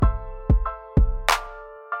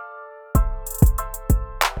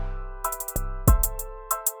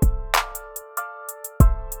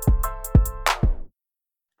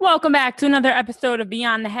Welcome back to another episode of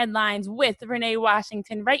Beyond the Headlines with Renee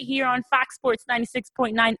Washington, right here on Fox Sports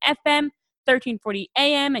 96.9 FM, 1340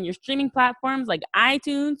 AM, and your streaming platforms like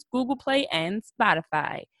iTunes, Google Play, and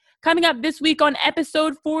Spotify. Coming up this week on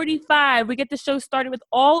episode 45, we get the show started with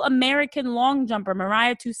All-American long jumper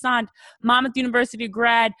Moriah Toussaint, Monmouth University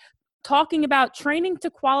grad, talking about training to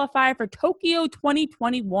qualify for Tokyo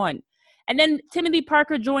 2021. And then Timothy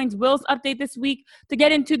Parker joins Will's update this week to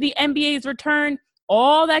get into the NBA's return.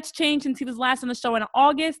 All that's changed since he was last on the show in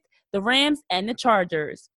August, the Rams and the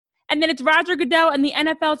Chargers. And then it's Roger Goodell and the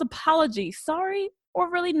NFL's apology. Sorry or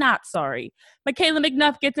really not sorry? Michaela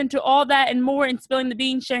McNuff gets into all that and more in Spilling the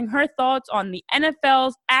Beans, sharing her thoughts on the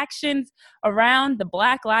NFL's actions around the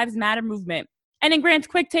Black Lives Matter movement. And in Grant's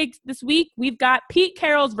Quick Takes this week, we've got Pete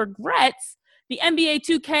Carroll's regrets, the NBA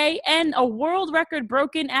 2K, and a world record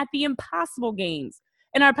broken at the Impossible Games.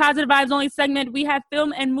 In our Positive Vibes Only segment, we have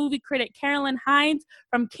film and movie critic Carolyn Hines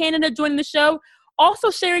from Canada joining the show, also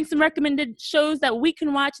sharing some recommended shows that we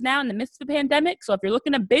can watch now in the midst of the pandemic. So if you're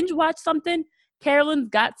looking to binge watch something, Carolyn's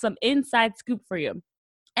got some inside scoop for you.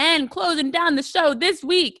 And closing down the show this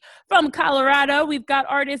week from Colorado, we've got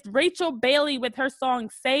artist Rachel Bailey with her song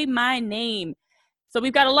Say My Name. So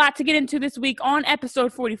we've got a lot to get into this week on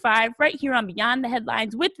episode 45 right here on Beyond the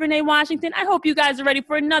Headlines with Renee Washington. I hope you guys are ready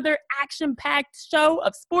for another action-packed show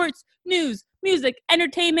of sports, news, music,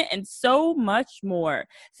 entertainment, and so much more.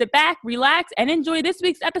 Sit back, relax, and enjoy this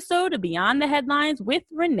week's episode of Beyond the Headlines with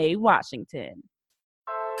Renee Washington.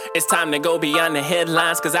 It's time to go beyond the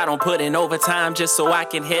headlines, cause I don't put in overtime just so I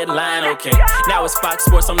can headline. Okay, now it's Fox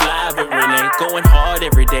Sports, I'm live with Renee. Going hard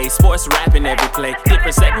every day, sports rapping every play.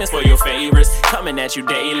 Different segments for your favorites, coming at you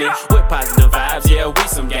daily with positive vibes, yeah, we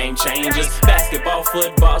some game changers. Basketball,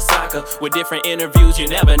 football, soccer, with different interviews, you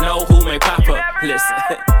never know who may pop up.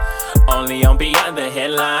 Listen, only on Beyond the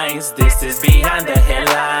Headlines, this is Beyond the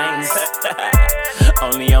Headlines.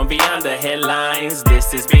 Only on Beyond the Headlines,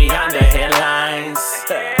 this is Beyond the Headlines.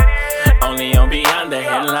 Only on Beyond the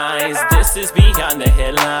Headlines, this is Beyond the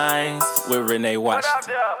Headlines with Renee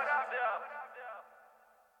Washington.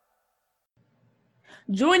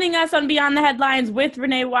 Joining us on Beyond the Headlines with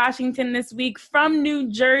Renee Washington this week from New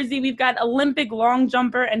Jersey, we've got Olympic long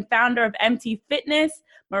jumper and founder of MT Fitness,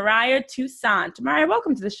 Moriah Toussaint. Moriah,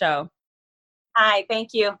 welcome to the show. Hi,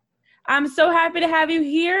 thank you. I'm so happy to have you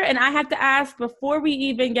here. And I have to ask, before we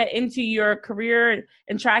even get into your career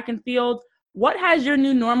in track and field, what has your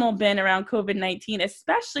new normal been around COVID-19,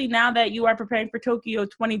 especially now that you are preparing for Tokyo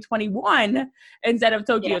 2021 instead of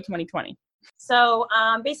Tokyo 2020? So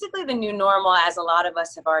basically the new normal, as a lot of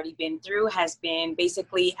us have already been through, has been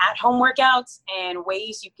basically at-home workouts and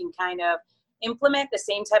ways you can kind of implement the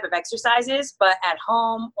same type of exercises, but at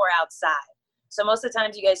home or outside. So most of the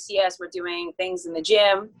times you guys see us, we're doing things in the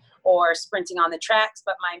gym or sprinting on the tracks,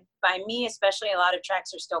 but by me especially, a lot of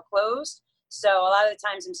tracks are still closed. So a lot of the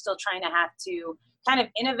times I'm still trying to have to kind of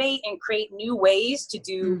innovate and create new ways to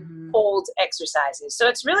do old exercises. So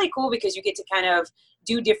it's really cool because you get to kind of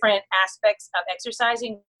do different aspects of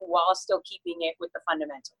exercising while still keeping it with the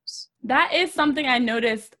fundamentals. That is something I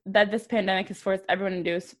noticed that this pandemic has forced everyone to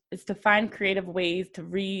do is to find creative ways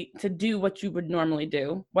to do what you would normally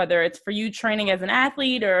do, whether it's for you training as an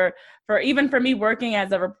athlete or even for me working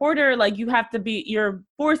as a reporter. Like you're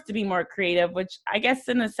forced to be more creative, which I guess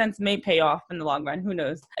in a sense may pay off in the long run. Who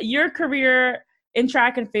knows? Your career in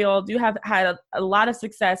track and field, you have had a lot of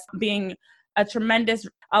success being a tremendous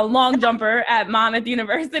long jumper at Monmouth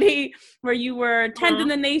University, where you were 10th in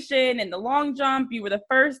the nation in the long jump. You were the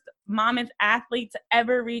first Monmouth athlete to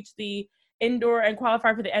ever reach the indoor and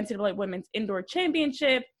qualify for the NCAA Women's Indoor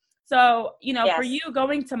Championship. So, for you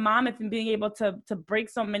going to Monmouth and being able to break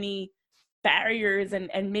so many barriers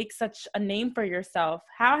and make such a name for yourself,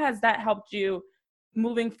 how has that helped you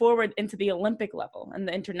moving forward into the Olympic level and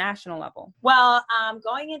the international level? Well,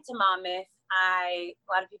 going into Monmouth,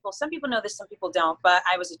 some people know this, some people don't, but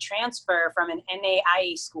I was a transfer from an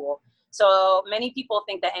NAIA school. So many people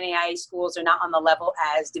think that NAIA schools are not on the level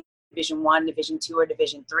as Division I, Division II, or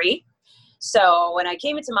Division III. So when I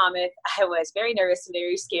came into Monmouth, I was very nervous and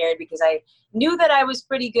very scared because I knew that I was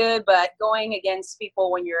pretty good, but going against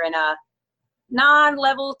people when you're in a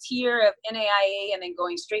non-level tier of NAIA and then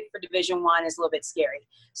going straight for Division I is a little bit scary.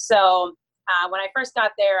 So when I first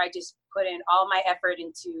got there, I just put in all my effort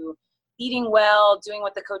into eating well, doing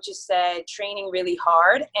what the coaches said, training really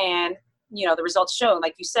hard, and the results shown.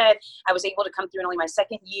 Like you said, I was able to come through in only my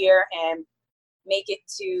second year and make it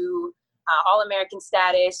to All-American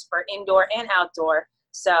status for indoor and outdoor.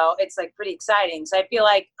 So it's pretty exciting. So I feel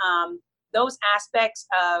like those aspects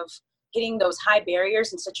of hitting those high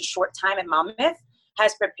barriers in such a short time at Monmouth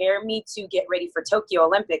has prepared me to get ready for Tokyo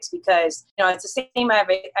Olympics, because, you know, it's the same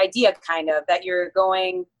idea kind of that you're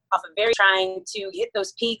going off of trying to hit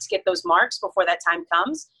those peaks, get those marks before that time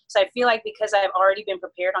comes. So I feel like because I've already been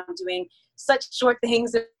prepared on doing such short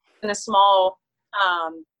things in a small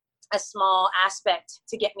aspect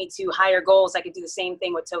to get me to higher goals, I could do the same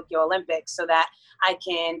thing with Tokyo Olympics, so that I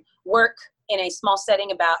can work in a small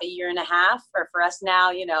setting about a year and a half, or for us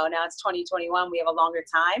now, you know, now it's 2021, we have a longer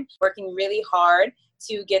time, working really hard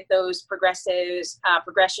to get those progressions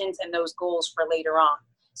and those goals for later on.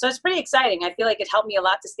 So it's pretty exciting. I feel like it helped me a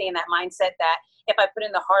lot to stay in that mindset that if I put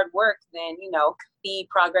in the hard work, then, you know, the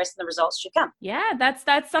progress and the results should come. Yeah,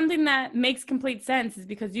 that's something that makes complete sense, is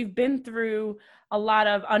because you've been through a lot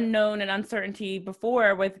of unknown and uncertainty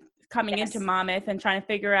before with coming into Monmouth and trying to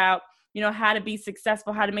figure out, you know, how to be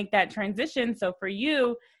successful, how to make that transition. So for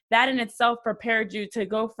you, that in itself prepared you to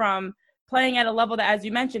go from playing at a level that, as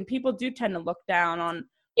you mentioned, people do tend to look down on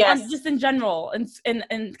just in general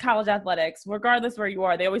in college athletics, regardless where you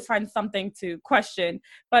are, they always find something to question.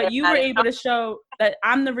 But you were able to show that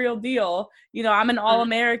I'm the real deal. You know, I'm an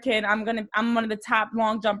All-American. I'm one of the top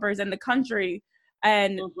long jumpers in the country,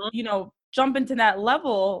 and you know, jumping to that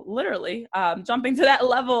level, literally, jumping to that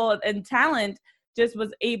level and talent just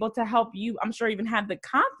was able to help you, I'm sure, even have the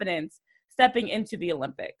confidence stepping into the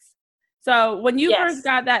Olympics. So when you first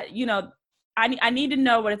got that, you know, I need to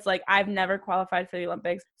know what it's like. I've never qualified for the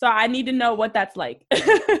Olympics, so I need to know what that's like.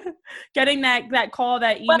 Getting that call,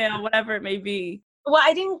 that email, whatever it may be. Well,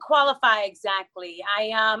 I didn't qualify exactly.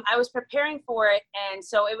 I was preparing for it, and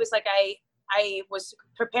so it was like I was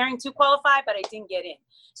preparing to qualify, but I didn't get in.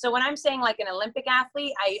 So when I'm saying like an Olympic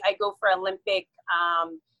athlete, I go for Olympic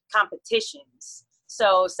competitions.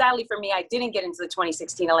 So sadly for me, I didn't get into the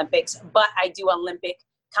 2016 Olympics, but I do Olympic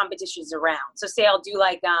competitions around. So say I'll do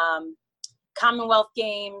like Commonwealth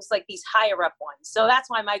Games, like these higher up ones. So that's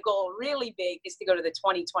why my goal really big is to go to the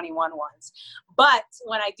 2021 ones. But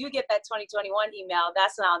when I do get that 2021 email,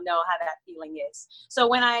 that's when I'll know how that feeling is. So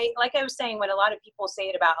when like I was saying, when a lot of people say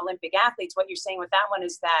it about Olympic athletes, what you're saying with that one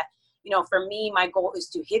is that, you know, for me, my goal is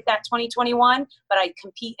to hit that 2021, but I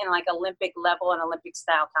compete in like Olympic level and Olympic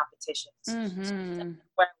style competitions. So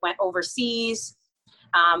where I went overseas,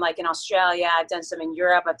 like in Australia, I've done some in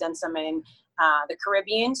Europe, I've done some in the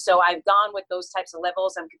Caribbean. So I've gone with those types of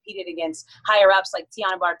levels. I'm competed against higher ups like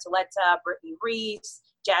Tiana Bartoletta, Brittany Reese,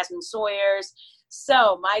 Jasmine Sawyers.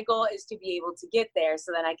 So my goal is to be able to get there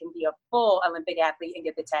so that I can be a full Olympic athlete and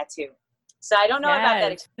get the tattoo. So I don't know about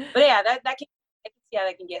that, but yeah, that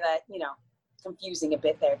can get that, you know, confusing a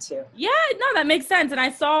bit there too. Yeah, no, that makes sense. And I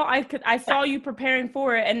saw you preparing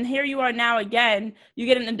for it, and here you are now again. You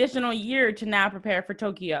get an additional year to now prepare for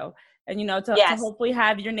Tokyo. And, you know, to hopefully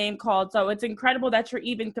have your name called. So it's incredible that you're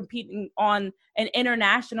even competing on an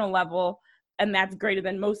international level. And that's greater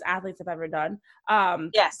than most athletes have ever done.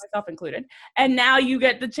 Myself included. And now you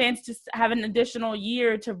get the chance to have an additional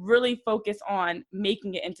year to really focus on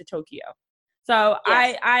making it into Tokyo. So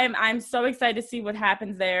I'm so excited to see what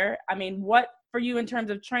happens there. I mean, what for you in terms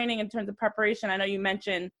of training, in terms of preparation? I know you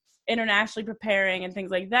mentioned internationally preparing and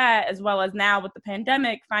things like that, as well as now with the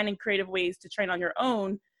pandemic, finding creative ways to train on your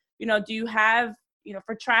own. You know, do you have, you know,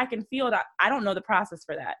 for track and field, I don't know the process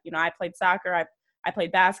for that. You know, I played soccer, I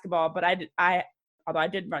played basketball, but although I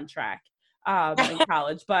did run track in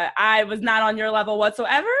college, but I was not on your level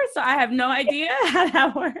whatsoever. So I have no idea how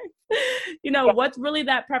that works. You know, what's really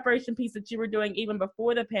that preparation piece that you were doing even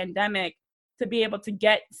before the pandemic to be able to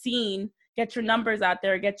get seen, get your numbers out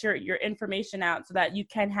there, get your information out so that you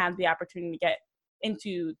can have the opportunity to get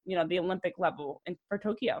into, you know, the Olympic level for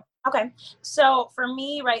Tokyo? Okay. So for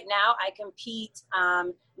me right now, I compete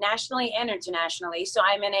nationally and internationally. So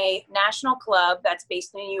I'm in a national club that's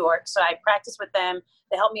based in New York. So I practice with them.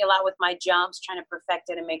 They help me a lot with my jumps, trying to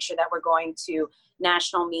perfect it and make sure that we're going to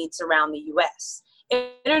national meets around the U.S.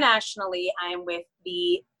 Internationally, I'm with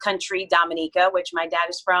the country Dominica, which my dad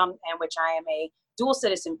is from and which I am a dual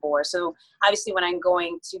citizen for. So obviously when I'm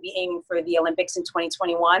going to be aiming for the Olympics in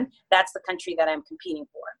 2021, that's the country that I'm competing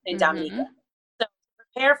for in Dominica. So to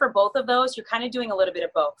prepare for both of those, you're kind of doing a little bit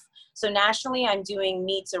of both. So nationally, I'm doing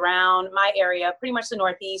meets around my area, pretty much the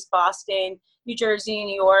Northeast, Boston, New Jersey,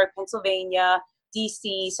 New York, Pennsylvania,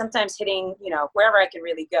 DC, sometimes hitting, you know, wherever I can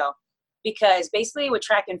really go. Because basically with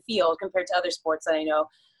track and field, compared to other sports that I know,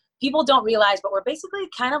 people don't realize, but we're basically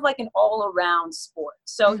kind of like an all-around sport.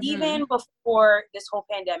 So even before this whole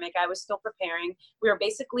pandemic, I was still preparing. We were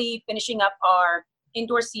basically finishing up our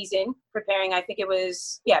indoor season, preparing, I think it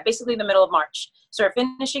was, basically the middle of March. So we're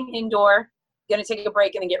finishing indoor, going to take a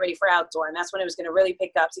break and then get ready for outdoor. And that's when it was going to really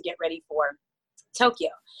pick up to get ready for Tokyo.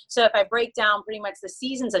 So if I break down pretty much the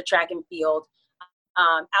seasons of track and field,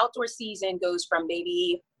 Outdoor season goes from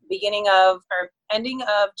ending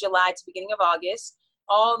of July to beginning of August,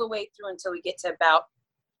 all the way through until we get to about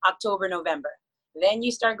October, November. Then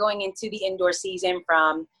you start going into the indoor season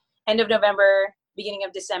from end of November, beginning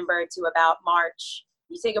of December to about March.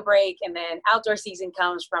 You take a break, and then outdoor season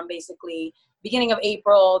comes from basically beginning of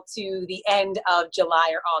April to the end of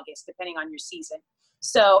July or August, depending on your season.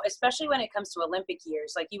 So especially when it comes to Olympic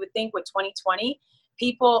years, like you would think with 2020,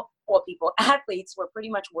 athletes were pretty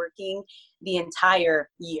much working the entire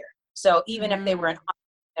year. So even if they were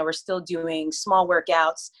they were still doing small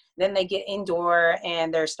workouts, then they get indoor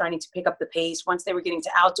and they're starting to pick up the pace. Once they were getting to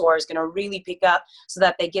outdoor, it's going to really pick up so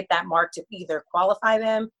that they get that mark to either qualify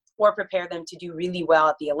them or prepare them to do really well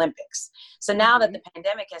at the Olympics. So now that the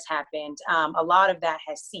pandemic has happened, a lot of that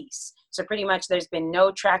has ceased. So pretty much there's been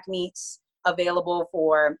no track meets available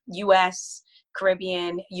for US,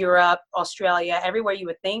 Caribbean, Europe, Australia, everywhere you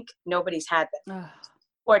would think, nobody's had them.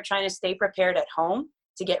 Or trying to stay prepared at home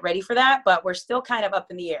to get ready for that, but we're still kind of up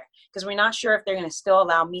in the air because we're not sure if they're going to still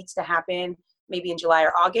allow meets to happen maybe in July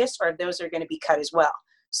or August, or if those are going to be cut as well.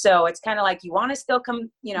 So it's kind of like you want to still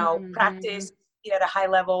practice at a high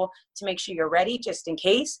level to make sure you're ready just in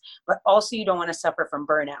case, but also you don't want to suffer from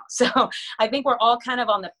burnout. So I think we're all kind of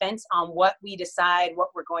on the fence on what we decide what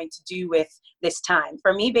we're going to do with this time.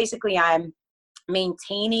 For me, basically, I'm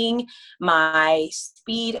maintaining my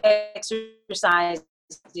speed exercises,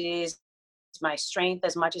 my strength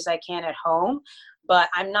as much as I can at home, but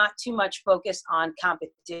I'm not too much focused on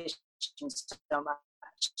competition so much.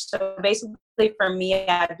 So basically for me,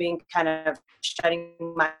 I've been kind of shutting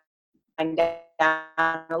my mind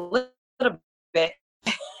down a little bit.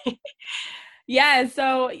 Yeah,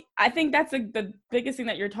 so I think that's the biggest thing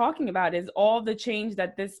that you're talking about is all the change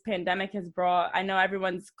that this pandemic has brought. I know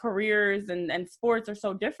everyone's careers and sports are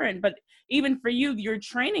so different, but even for you, your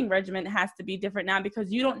training regimen has to be different now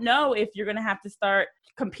because you don't know if you're going to have to start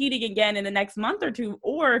competing again in the next month or two,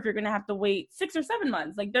 or if you're going to have to wait 6 or 7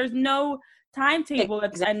 months. Like there's no timetable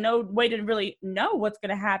and no way to really know what's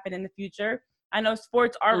going to happen in the future. I know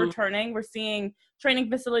sports are returning. We're seeing training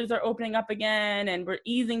facilities are opening up again and we're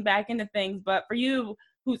easing back into things. But for you,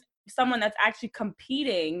 who's someone that's actually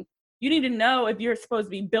competing, you need to know if you're supposed to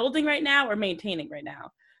be building right now or maintaining right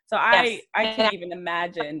now. So I can't even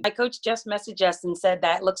imagine. My coach just messaged us and said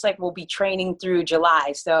that it looks like we'll be training through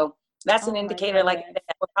July. So that's an indicator like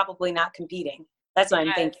that we're probably not competing. That's what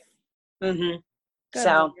I'm thinking.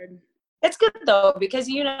 So Lord. It's good though, because,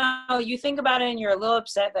 you think about it and you're a little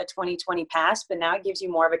upset that 2020 passed, but now it gives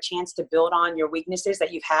you more of a chance to build on your weaknesses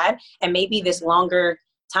that you've had. And maybe this longer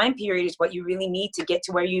time period is what you really need to get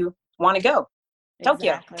to where you want to go.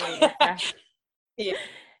 Tokyo. Yeah.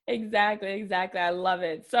 Exactly. I love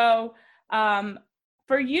it. So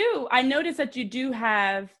for you, I noticed that you do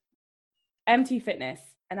have MT Fitness.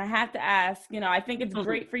 And I have to ask, I think it's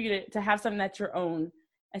great for you to have something that's your own,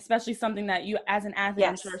 especially something that you as an athlete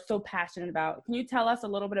I'm sure are so passionate about. Can you tell us a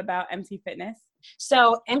little bit about MT Fitness?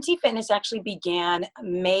 So MT Fitness actually began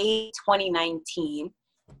May 2019.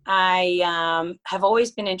 I have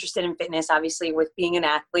always been interested in fitness, obviously with being an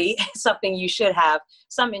athlete, something you should have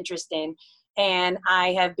some interest in. And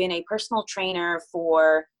I have been a personal trainer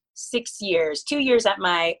for 6 years, 2 years at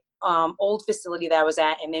my old facility that I was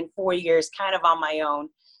at, and then 4 years kind of on my own,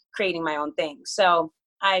 creating my own thing. So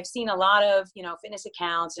I've seen a lot of, fitness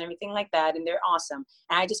accounts and everything like that, and they're awesome.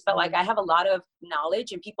 And I just felt like I have a lot of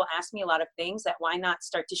knowledge and people ask me a lot of things that why not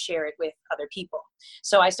start to share it with other people?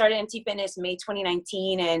 So I started MT Fitness May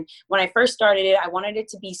 2019. And when I first started it, I wanted it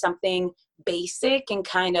to be something basic and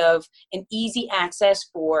kind of an easy access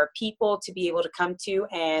for people to be able to come to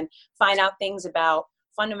and find out things about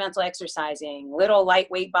fundamental exercising, little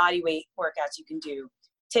lightweight body weight workouts you can do,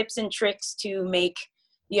 tips and tricks to make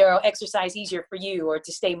exercise easier for you or to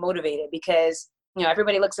stay motivated, because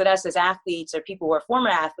everybody looks at us as athletes or people who are former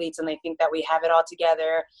athletes and they think that we have it all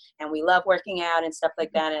together and we love working out and stuff like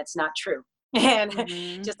that, and it's not true. And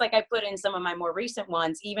just like I put in some of my more recent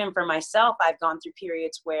ones, even for myself, I've gone through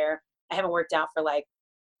periods where I haven't worked out for like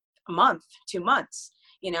a month, 2 months,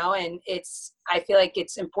 and I feel like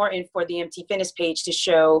it's important for the MT Fitness page to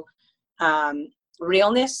show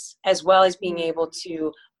realness as well as being able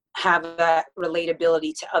to have that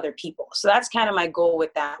relatability to other people. So that's kind of my goal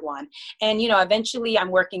with that one. And, eventually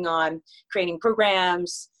I'm working on creating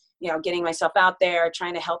programs, getting myself out there,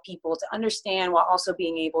 trying to help people to understand while also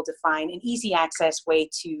being able to find an easy access way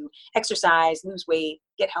to exercise, lose weight,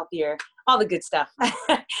 get healthier, all the good stuff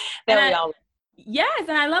Yes.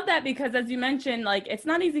 And I love that because as you mentioned, like, it's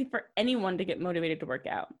not easy for anyone to get motivated to work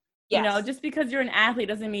out. You know, just because you're an athlete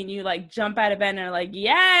doesn't mean you like jump out of bed and are like,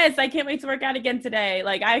 yes, I can't wait to work out again today.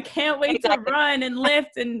 Like, I can't wait to run and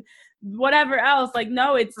lift and whatever else. Like,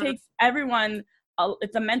 no, it takes everyone,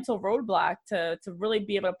 it's a mental roadblock to really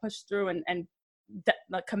be able to push through and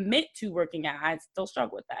commit to working out. I still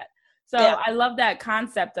struggle with that. So I love that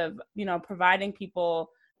concept of, you know, providing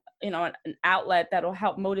people, you know, an outlet that'll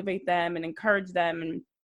help motivate them and encourage them. And,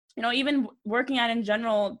 you know, even working out in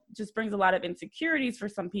general just brings a lot of insecurities for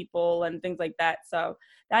some people and things like that. So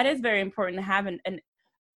that is very important to have an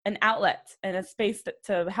outlet and a space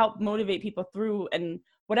to help motivate people through and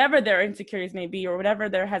whatever their insecurities may be or whatever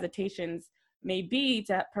their hesitations may be,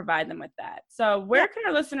 to provide them with that. So where can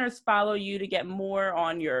our listeners follow you to get more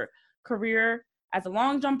on your career as a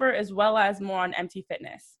long jumper as well as more on MT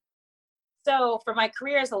Fitness? So for my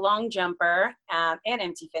career as a long jumper and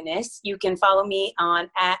MT Fitness, you can follow me on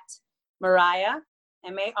 @Mariah,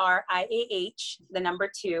 MARIAH,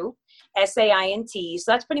 2, SAINT.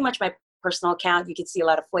 So that's pretty much my personal account. You can see a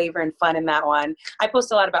lot of flavor and fun in that one. I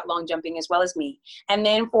post a lot about long jumping as well as me. And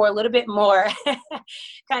then for a little bit more,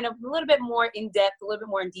 kind of a little bit more in depth, a little bit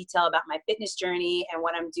more in detail about my fitness journey and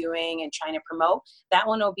what I'm doing and trying to promote, that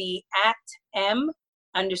one will be @M_T_fitness_.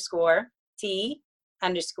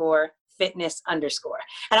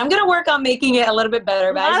 And I'm going to work on making it a little bit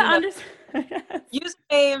better. But as you know,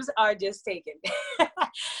 usernames are just taken.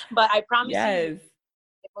 But I promise you,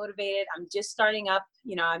 get motivated. I'm just starting up.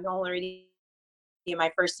 You know, I'm already in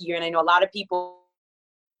my first year, and I know a lot of people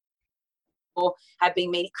have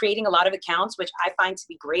been creating a lot of accounts, which I find to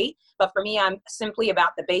be great. But for me, I'm simply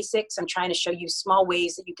about the basics. I'm trying to show you small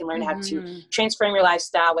ways that you can learn how to transform your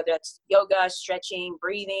lifestyle, whether it's yoga, stretching,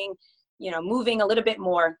 breathing, you know, moving a little bit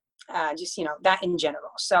more. Just, you know, that in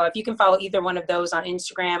general. So if you can follow either one of those on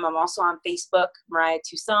Instagram, I'm also on Facebook, Mariah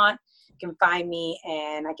Toussaint. You can find me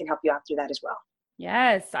and I can help you out through that as well.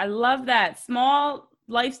 Yes, I love that. Small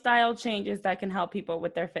lifestyle changes that can help people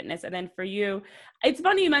with their fitness. And then for you, it's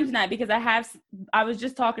funny you mentioned that because I was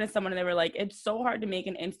just talking to someone and they were like, it's so hard to make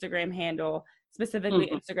an Instagram handle, specifically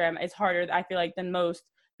Instagram is harder, I feel like, than most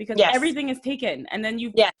because everything is taken. And then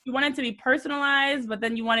you want it to be personalized, but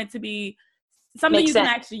then you want it to be something you can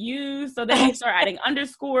actually use. So then you start adding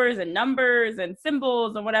underscores and numbers and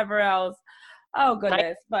symbols and whatever else. Oh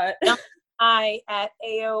goodness. But I at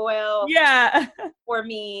AOL. Yeah. For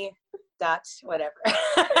me. Whatever.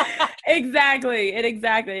 Exactly. It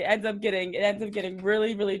ends up getting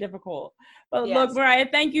really, really difficult. But look, Mariah,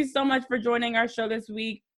 thank you so much for joining our show this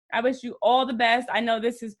week. I wish you all the best. I know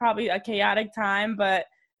this is probably a chaotic time, but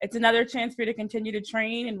it's another chance for you to continue to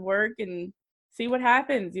train and work and see what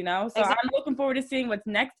happens, you know? So I'm looking forward to seeing what's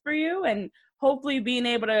next for you and hopefully being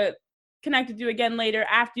able to connect with you again later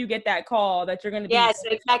after you get that call that you're going to be. Yes,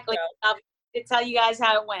 exactly. I'll tell you guys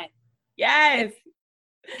how it went. Yes.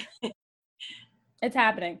 It's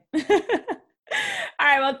happening. All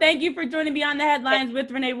right. Well, thank you for joining Beyond the Headlines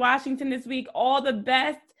with Renee Washington this week. All the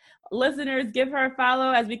best. Listeners, give her a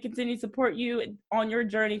follow as we continue to support you on your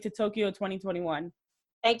journey to Tokyo 2021.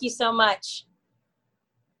 Thank you so much.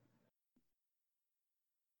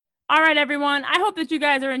 All right, everyone. I hope that you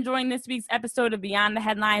guys are enjoying this week's episode of Beyond the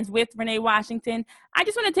Headlines with Renee Washington. I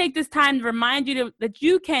just want to take this time to remind you that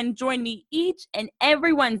you can join me each and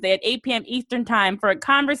every Wednesday at 8 p.m. Eastern Time for a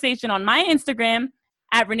conversation on my Instagram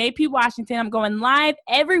at Renee P. Washington. I'm going live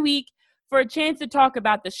every week for a chance to talk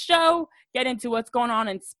about the show, get into what's going on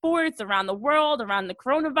in sports around the world, around the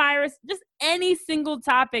coronavirus, just any single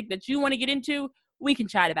topic that you want to get into. We can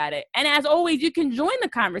chat about it. And as always, you can join the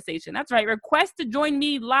conversation. That's right. Request to join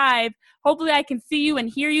me live. Hopefully I can see you and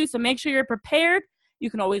hear you. So make sure you're prepared.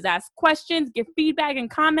 You can always ask questions, give feedback and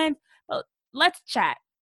comments. But let's chat.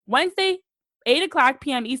 Wednesday, 8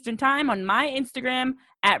 p.m. Eastern Time on my Instagram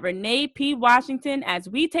at Renee P. Washington as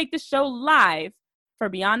we take the show live for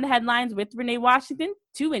Beyond the Headlines with Renee Washington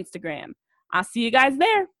to Instagram. I'll see you guys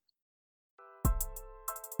there.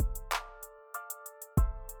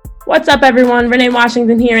 What's up, everyone? Renee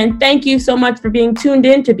Washington here, and thank you so much for being tuned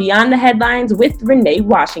in to Beyond the Headlines with Renee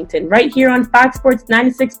Washington, right here on Fox Sports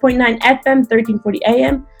 96.9 FM, 1340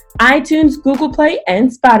 AM, iTunes, Google Play,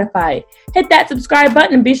 and Spotify. Hit that subscribe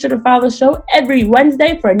button and be sure to follow the show every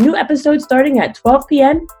Wednesday for a new episode starting at 12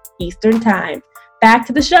 p.m. Eastern Time. Back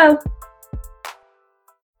to the show.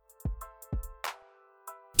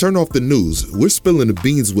 Turn off the news. We're spilling the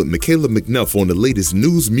beans with Michaela McNuff on the latest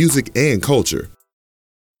news, music, and culture.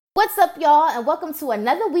 What's up, y'all, and welcome to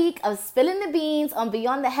another week of Spilling the Beans on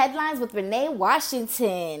Beyond the Headlines with Renee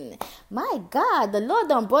Washington. My God, the Lord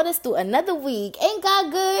done brought us through another week. Ain't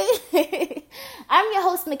God good? I'm your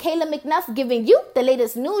host, Michaela McNuff, giving you the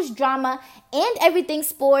latest news, drama, and everything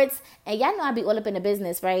sports. And y'all know I be all up in the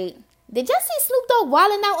business, right? Did y'all see Snoop Dogg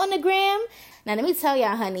wilding out on the gram? Now, let me tell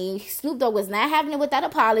y'all, honey, Snoop Dogg was not having it with that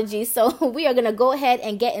apology, so we are going to go ahead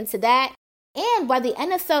and get into that. And while the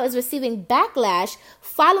NFL is receiving backlash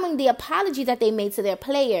following the apology that they made to their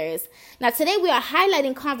players. Now, today we are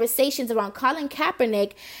highlighting conversations around Colin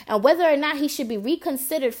Kaepernick and whether or not he should be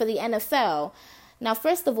reconsidered for the NFL. Now,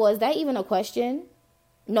 first of all, is that even a question?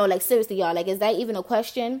 No, like seriously, y'all, like is that even a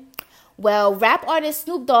question? Well, rap artist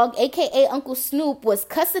Snoop Dogg, a.k.a. Uncle Snoop, was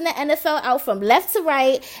cussing the NFL out from left to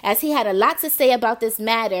right as he had a lot to say about this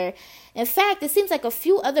matter. In fact, it seems like a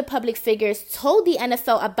few other public figures told the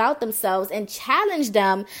NFL about themselves and challenged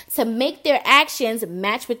them to make their actions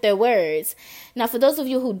match with their words. Now, for those of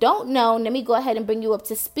you who don't know, let me go ahead and bring you up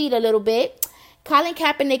to speed a little bit. Colin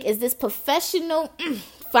Kaepernick is this professional,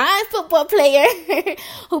 fine football player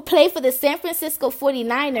who played for the San Francisco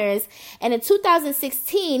 49ers. And in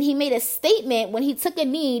 2016, he made a statement when he took a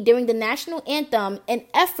knee during the national anthem in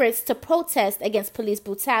efforts to protest against police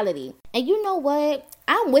brutality. And you know what?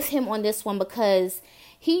 I'm with him on this one because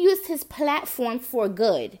he used his platform for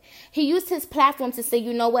good. He used his platform to say,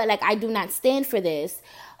 you know what, like I do not stand for this.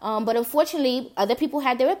 But unfortunately, other people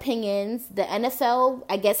had their opinions. The NFL,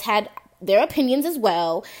 I guess, had their opinions as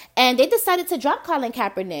well. And they decided to drop Colin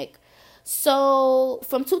Kaepernick. So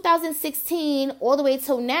from 2016 all the way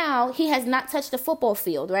till now, he has not touched the football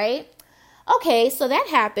field, right? Okay, so that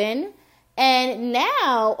happened. And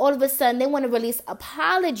now, all of a sudden, they want to release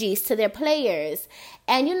apologies to their players.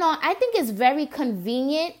 And, you know, I think it's very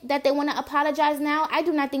convenient that they want to apologize now. I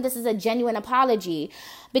do not think this is a genuine apology.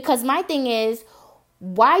 Because my thing is,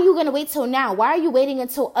 why are you going to wait till now? Why are you waiting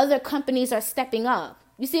until other companies are stepping up?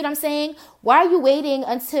 You see what I'm saying? Why are you waiting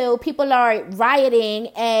until people are rioting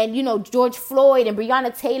and, you know, George Floyd and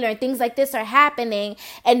Breonna Taylor and things like this are happening?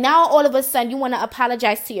 And now, all of a sudden, you want to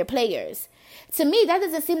apologize to your players? To me, that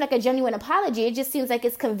doesn't seem like a genuine apology. It just seems like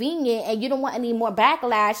it's convenient and you don't want any more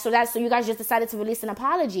backlash. So you guys just decided to release an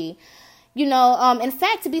apology. You know, in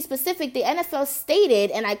fact, to be specific, the NFL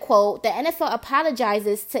stated, and I quote, the NFL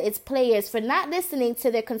apologizes to its players for not listening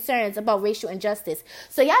to their concerns about racial injustice.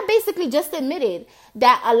 So y'all basically just admitted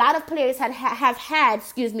that a lot of players have had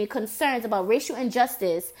concerns about racial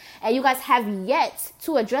injustice, and you guys have yet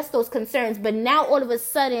to address those concerns. But now all of a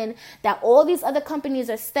sudden that all these other companies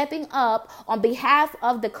are stepping up on behalf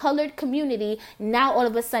of the colored community, now all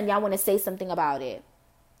of a sudden y'all want to say something about it.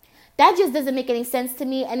 That just doesn't make any sense to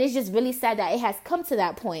me, and it's just really sad that it has come to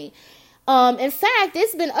that point. In fact,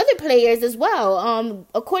 there's been other players as well.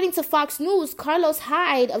 According to Fox News, Carlos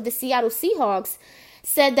Hyde of the Seattle Seahawks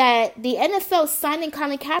said that the NFL signing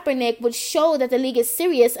Colin Kaepernick would show that the league is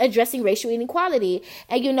serious addressing racial inequality.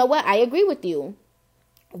 And you know what? I agree with you.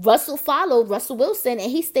 Russell Wilson, and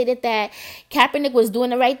he stated that Kaepernick was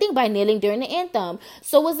doing the right thing by kneeling during the anthem.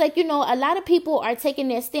 So it was like, you know, a lot of people are taking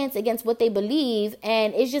their stance against what they believe,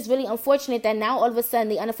 and it's just really unfortunate that now all of a sudden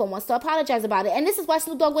the NFL wants to apologize about it. And this is why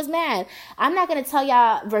Snoop Dogg was mad. I'm not going to tell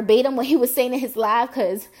y'all verbatim what he was saying in his live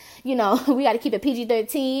because, you know, we got to keep it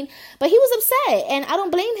PG-13. But he was upset, and I don't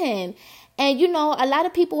blame him. And, you know, a lot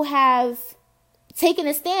of people have taking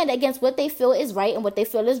a stand against what they feel is right and what they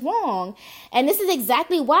feel is wrong. And this is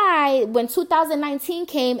exactly why when 2019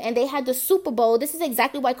 came and they had the Super Bowl, this is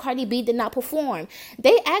exactly why Cardi B did not perform.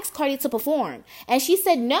 They asked Cardi to perform and she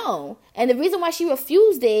said no. And the reason why she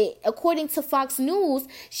refused it, according to Fox News,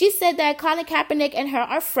 she said that Colin Kaepernick and her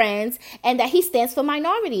are friends and that he stands for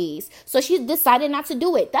minorities. So she decided not to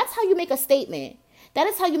do it. That's how you make a statement. That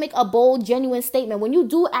is how you make a bold, genuine statement. When you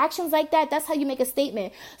do actions like that, that's how you make a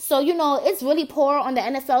statement. So, you know, it's really poor on the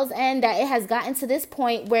NFL's end that it has gotten to this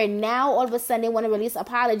point where now all of a sudden they want to release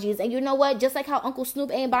apologies. And you know what? Just like how Uncle Snoop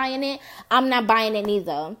ain't buying it, I'm not buying it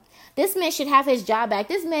neither. This man should have his job back.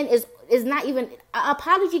 This man is not even, an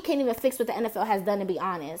apology can't even fix what the NFL has done, to be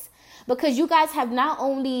honest. Because you guys have not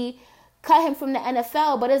only cut him from the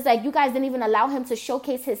NFL, but it's like you guys didn't even allow him to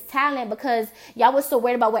showcase his talent because y'all was so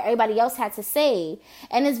worried about what everybody else had to say.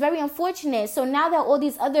 And it's very unfortunate. So now that all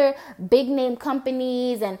these other big name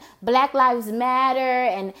companies and Black Lives Matter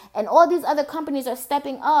and all these other companies are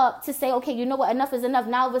stepping up to say, okay, you know what, enough is enough.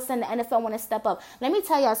 Now all of a sudden the NFL want to step up. Let me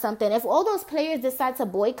tell y'all something. If all those players decide to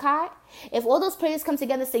boycott, if all those players come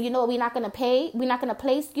together and say, you know what, we're not going to play, y'all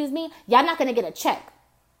not going to get a check.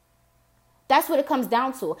 That's what it comes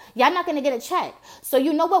down to. Y'all not going to get a check. So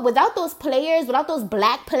you know what? Without those players, without those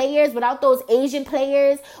black players, without those Asian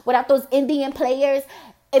players, without those Indian players,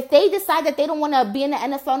 if they decide that they don't want to be in the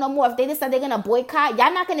NFL no more, if they decide they're going to boycott,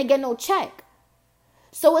 y'all not going to get no check.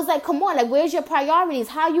 So it's like, come on, like, where's your priorities?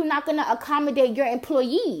 How are you not going to accommodate your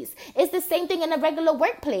employees? It's the same thing in a regular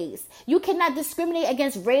workplace. You cannot discriminate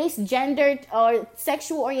against race, gender, or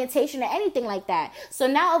sexual orientation or anything like that. So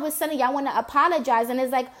now all of a sudden y'all want to apologize, and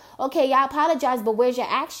it's like, okay, y'all apologize, but where's your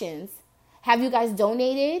actions? Have you guys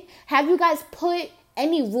donated? Have you guys put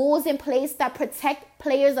any rules in place that protect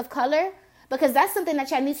players of color? Because that's something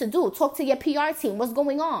that y'all need to do. Talk to your PR team. What's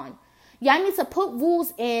going on? Y'all need to put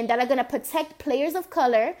rules in that are going to protect players of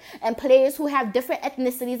color and players who have different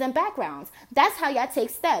ethnicities and backgrounds. That's how y'all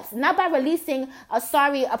take steps. Not by releasing a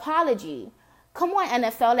sorry apology. Come on,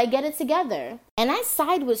 NFL, like, get it together. And I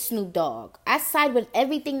side with Snoop Dogg. I side with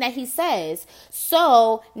everything that he says.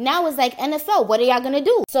 So now it's like, NFL, what are y'all going to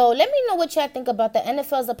do? So let me know what y'all think about the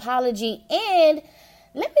NFL's apology, and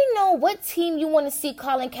let me know what team you want to see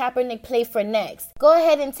Colin Kaepernick play for next. Go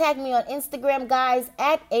ahead and tag me on Instagram, guys,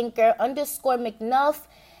 at Anchor_McNuff.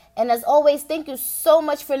 And as always, thank you so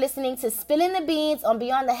much for listening to Spilling the Beans on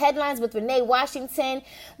Beyond the Headlines with Renee Washington.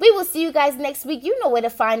 We will see you guys next week. You know where to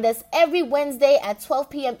find us every Wednesday at 12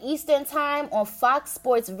 p.m. Eastern Time on Fox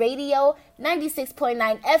Sports Radio, 96.9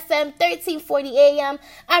 FM, 1340 AM.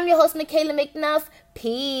 I'm your host, Michaela McNuff.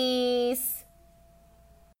 Peace.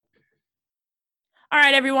 All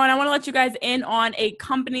right, everyone, I want to let you guys in on a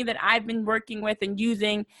company that I've been working with and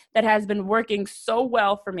using that has been working so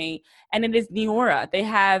well for me, and it is Neora. They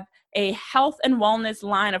have a health and wellness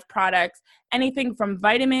line of products, anything from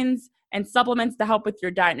vitamins and supplements to help with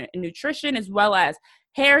your diet and nutrition, as well as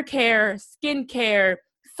hair care, skin care,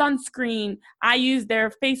 sunscreen. I use their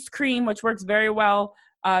face cream, which works very well,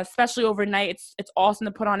 especially overnight. It's awesome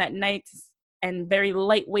to put on at night and very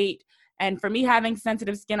lightweight. And for me, having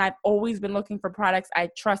sensitive skin, I've always been looking for products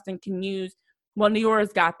I trust and can use. Well,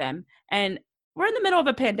 Neora's got them. And we're in the middle of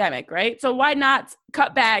a pandemic, right? So why not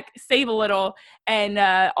cut back, save a little, and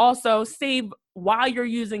also save while you're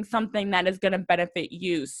using something that is going to benefit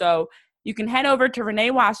you. So you can head over to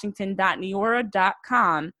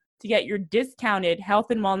reneewashington.neora.com to get your discounted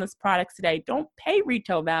health and wellness products today. Don't pay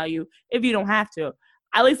retail value if you don't have to.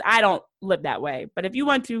 At least I don't live that way. But if you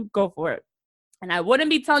want to, go for it. And I wouldn't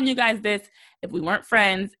be telling you guys this if we weren't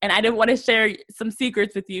friends, and I didn't want to share some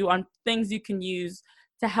secrets with you on things you can use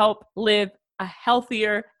to help live a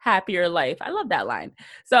healthier, happier life. I love that line.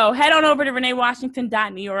 So head on over to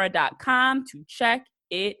reneewashington.neora.com to check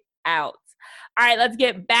it out. All right, let's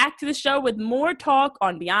get back to the show with more talk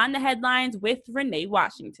on Beyond the Headlines with Renee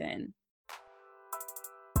Washington.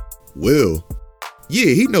 Will,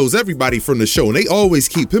 yeah, he knows everybody from the show, and they always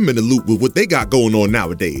keep him in the loop with what they got going on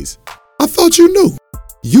nowadays. I thought you knew.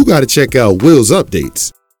 You got to check out Will's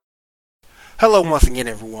updates. Hello once again,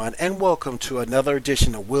 everyone, and welcome to another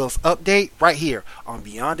edition of Will's Update right here on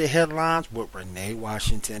Beyond the Headlines with Renee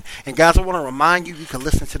Washington. And guys, I want to remind you, you can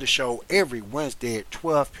listen to the show every Wednesday at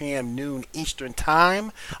 12 p.m. noon Eastern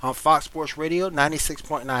Time on Fox Sports Radio,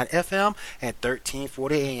 96.9 FM and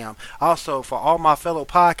 1340 AM. Also, for all my fellow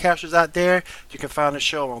podcasters out there, you can find the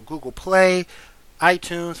show on Google Play,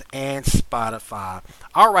 iTunes, and Spotify.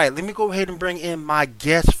 All right, let me go ahead and bring in my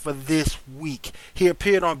guest for this week. He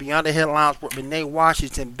appeared on Beyond the Headlines with Renee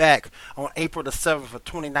Washington back on April the 7th of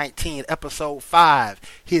 2019, episode 5.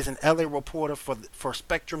 He is an LA reporter for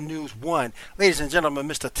Spectrum News 1. Ladies and gentlemen,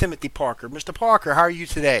 Mr. Timothy Parker. Mr. Parker, how are you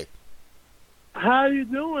today? How are you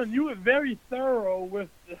doing? You were very thorough with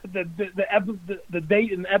the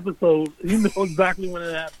date and episode. You know exactly when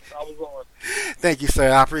it happened. I was on. Thank you,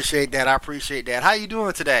 sir. I appreciate that. How are you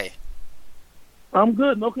doing today? I'm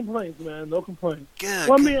good. No complaints, man. No complaints. Good.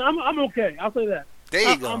 Well, I mean, I'm okay. I'll say that.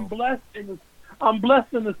 There you go. I'm blessed in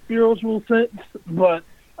the spiritual sense, but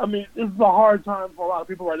I mean, this is a hard time for a lot of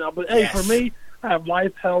people right now. But hey, for me, I have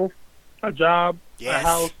life, health, a job, a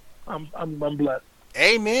house. I'm blessed.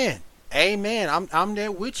 Amen. I'm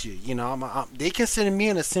there with you. You know, they consider me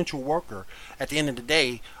an essential worker at the end of the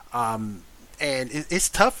day, and it's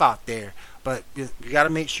tough out there. But we got to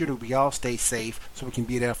make sure that we all stay safe so we can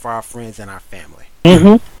be there for our friends and our family.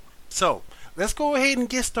 Mm-hmm. So let's go ahead and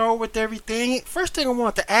get started with everything. First thing I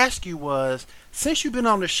wanted to ask you was, since you've been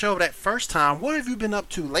on the show that first time, what have you been up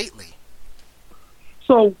to lately?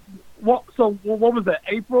 So what was that?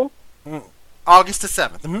 April? August the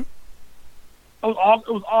 7th. Mm-hmm. It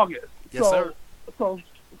was August. Yes, sir. So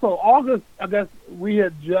August, I guess we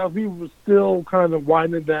were still kind of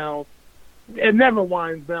winding down. It never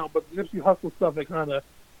winds down, but the Nipsey Hussle stuff, it kind of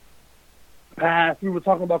passed. We were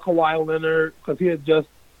talking about Kawhi Leonard because he had just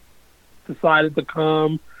decided to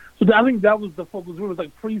come. So I think that was the focus. We was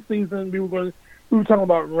like preseason. We were talking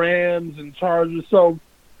about Rams and Chargers. So,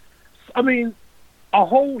 I mean, a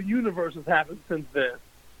whole universe has happened since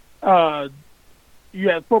then. You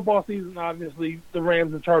had football season, obviously. The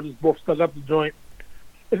Rams and Chargers both stuck up the joint.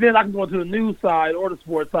 And then I can go to the news side or the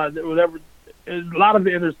sports side, whatever. A lot of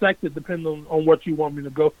it intersected depending on what you want me to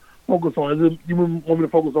go focus on. Is it, you want me to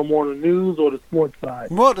focus on more on the news or the sports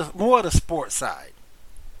side? More the sports side.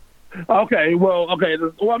 Okay, well, okay.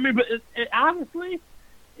 Well, I mean, but honestly,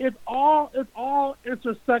 it's all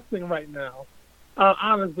intersecting right now.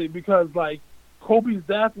 Honestly, because like Kobe's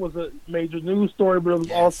death was a major news story, but it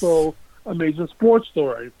was also a major sports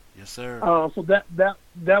story. Yes, sir. So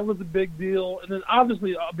that was a big deal. And then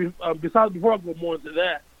obviously, besides, before I go more into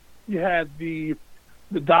that, you had the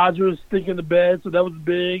Dodgers stinking the bed, so that was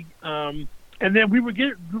big. And then we were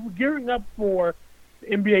gearing up for the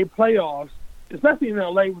NBA playoffs, especially in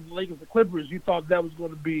LA with the Lakers and Clippers. You thought that was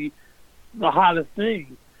going to be the hottest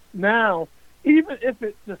thing. Now, even if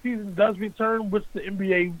the season does return, which the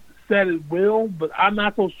NBA said it will, but I'm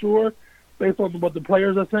not so sure based on what the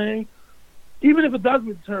players are saying. Even if it does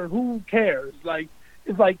return, who cares? Like,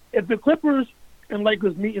 it's like if the Clippers and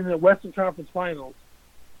Lakers meet in the Western Conference Finals,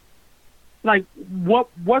 like what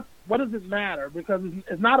does it matter? Because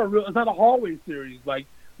it's not a hallway series. Like,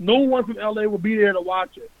 no one from LA will be there to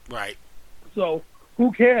watch it. Right. So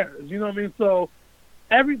who cares? You know what I mean? So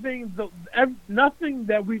nothing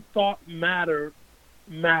that we thought matters.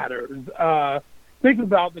 Think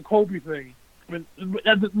about the Kobe thing.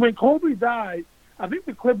 When Kobe died, I think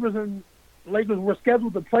the Clippers and Lakers were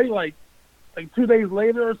scheduled to play like 2 days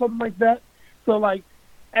later or something like that. So like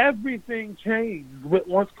everything changed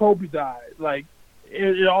once Kobe died. Like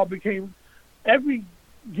it all became every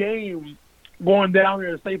game going down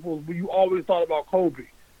there at Staples, you always thought about Kobe.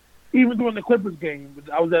 Even during the Clippers game,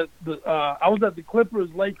 I was at the Clippers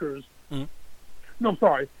Lakers. Mm-hmm. No, I'm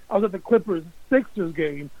sorry, I was at the Clippers Sixers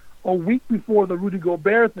game a week before the Rudy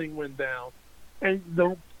Gobert thing went down, and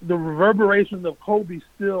the reverberation of Kobe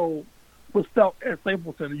still was felt at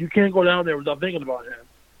Staples Center. You can't go down there without thinking about him.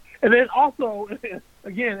 And then also,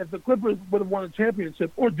 again, if the Clippers would have won a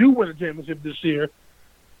championship or do win a championship this year,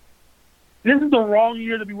 this is the wrong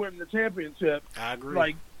year to be winning the championship. I agree.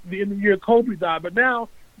 Like the end of the year Kobe died, but now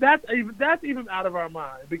that's even out of our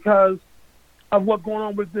mind because of what's going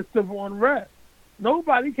on with this civil unrest.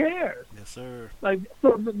 Nobody cares. Yes, sir. Like,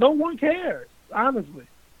 so no one cares, honestly.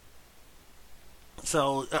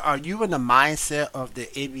 So, are you in the mindset of the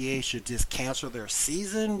NBA should just cancel their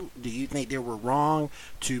season? Do you think they were wrong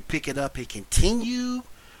to pick it up and continue?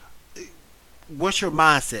 What's your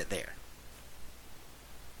mindset there?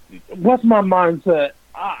 What's my mindset?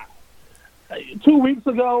 2 weeks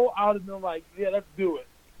ago, I would have been like, yeah, let's do it.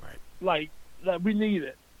 Right. Like we need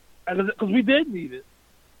it. Because we did need it.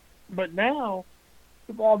 But now,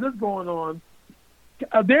 with all this going on,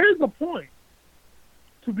 there is a point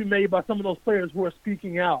to be made by some of those players who are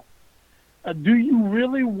speaking out. Do you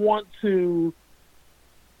really want to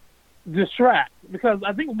distract? Because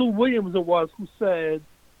I think Lou Williams it was who said,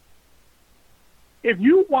 if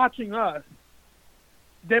you're watching us,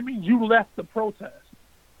 that means you left the protest.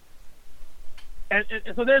 And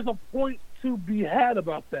so there's a point to be had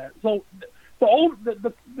about that. So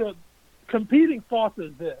the competing thoughts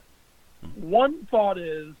is this. One thought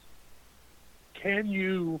is, can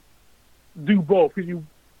you do both? Can you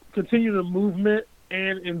continue the movement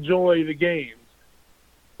and enjoy the games?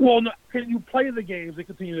 Well, no, can you play the games and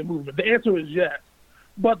continue the movement? The answer is yes.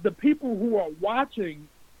 But the people who are watching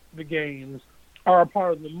the games are a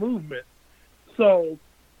part of the movement. So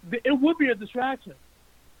it would be a distraction.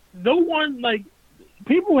 No one, like,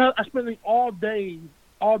 people are spending all day,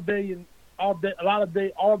 a lot of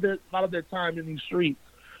their time in these streets.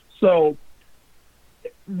 So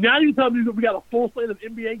now you tell me that we got a full slate of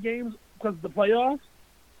NBA games because of the playoffs.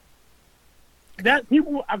 That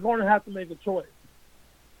people are going to have to make a choice.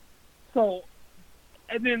 So,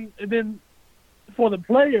 and then for the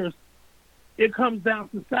players, it comes down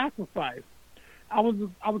to sacrifice. I was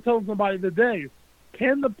telling somebody today,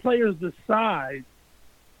 can the players decide?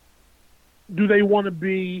 Do they want to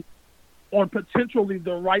be on potentially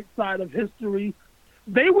the right side of history?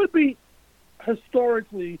 They would be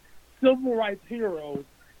historically civil rights heroes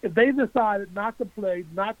if they decided not to play,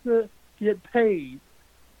 not to get paid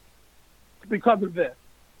because of this.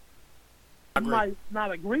 I might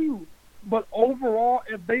not agree, but overall,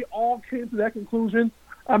 if they all came to that conclusion,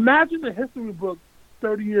 imagine the history book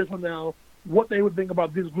 30 years from now, what they would think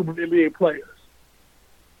about this group of NBA players.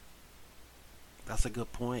 That's a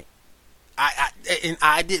good point.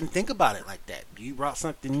 I didn't think about it like that. You brought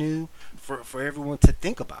something new for everyone to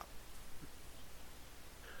think about.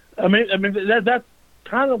 I mean that's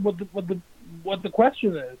kind of what the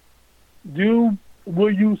question is.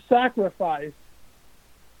 Will you sacrifice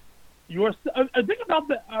Think about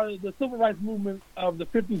the civil rights movement of the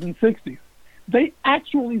 50s and 60s. They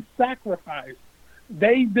actually sacrificed.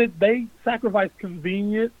 They sacrificed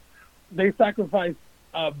convenience. They sacrificed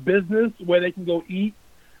business where they can go eat,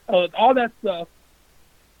 all that stuff,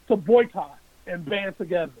 to boycott and band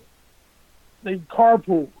together. They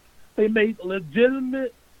carpooled. They made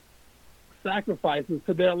legitimate sacrifices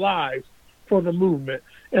to their lives for the movement,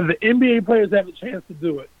 and the NBA players have a chance to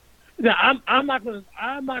do it. Now, I'm not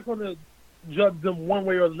gonna judge them one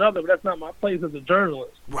way or another, but that's not my place as a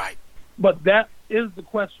journalist. Right. But that is the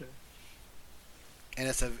question. And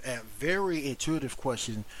it's a very intuitive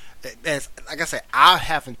question. As like I said, I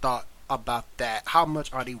haven't thought about that. How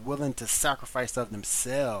much are they willing to sacrifice of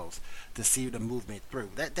themselves to see the movement through?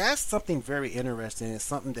 That's something very interesting. It's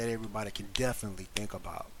something that everybody can definitely think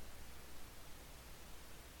about.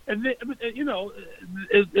 And it's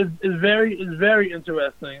very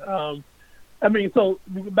interesting. I mean, so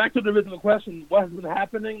back to the original question, what has been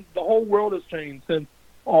happening? The whole world has changed since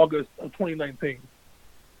August of 2019.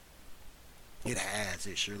 It has.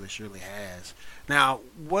 It surely has. Now,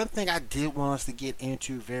 one thing I did want us to get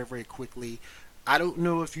into very, very quickly, I don't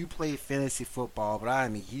know if you play fantasy football, but I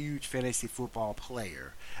am a huge fantasy football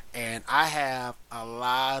player. And I have a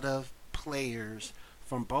lot of players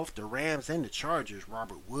from both the Rams and the Chargers.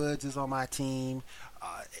 Robert Woods is on my team.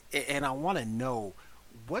 And I want to know,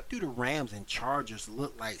 what do the Rams and Chargers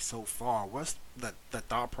look like so far? What's the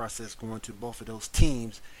thought process going to both of those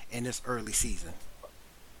teams in this early season?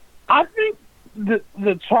 I think the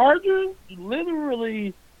Chargers,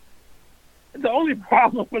 literally, the only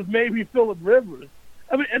problem was maybe Phillip Rivers.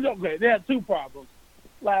 I mean, and okay, they had two problems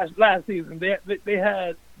last season. They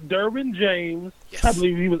had Derwin James, yes. I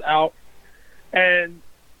believe he was out, and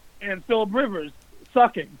Phillip Rivers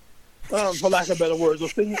sucking, for lack of better words, or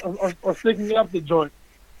sticking up the joint.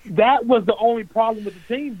 That was the only problem with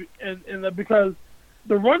the team, and because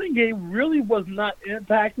the running game really was not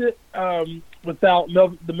impacted without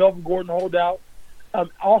the Melvin Gordon holdout.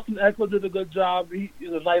 Austin Eckler did a good job. He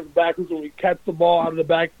is a nice backer, so he catch the ball out of the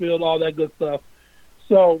backfield, all that good stuff.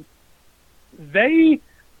 So a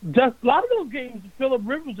lot of those games, Phillip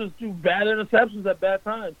Rivers just threw bad interceptions at bad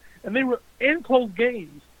times, and they were in close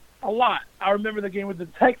games a lot. I remember the game with the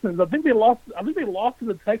Texans. I think they lost to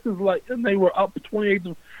the Texans, and they were up 28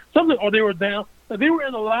 to something, or they were down. They were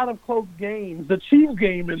in a lot of close games. The Chiefs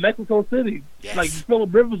game in Mexico City, yes. Like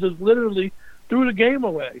Phillip Rivers just literally threw the game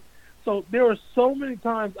away. So there were so many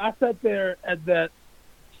times I sat there at that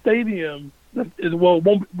stadium.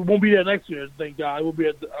 Won't be there next year, thank God. We'll be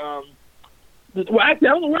at well, actually,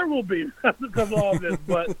 I don't know where we'll be because of all this,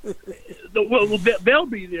 but they'll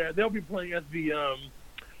be there. They'll be playing at the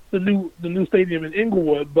new stadium in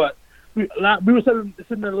Inglewood. But we were sitting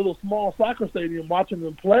in a little small soccer stadium watching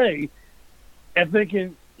them play, and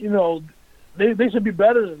thinking, they should be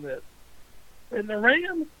better than this. And the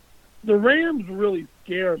Rams really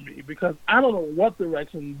scare me because I don't know what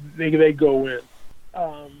direction they go in.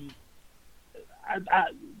 I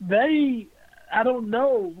don't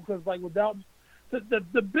know, because without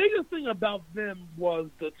the biggest thing about them was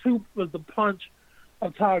the punch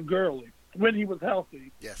of Todd Gurley when he was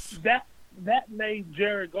healthy. Yes. That made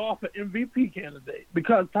Jared Goff an MVP candidate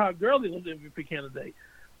because Todd Gurley was an MVP candidate.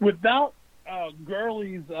 Without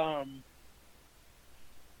Gurley's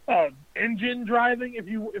engine driving, if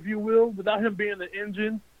you will, without him being the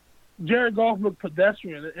engine, Jared Goff looked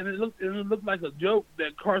pedestrian, and it looked like a joke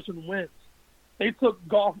that Carson Wentz. They took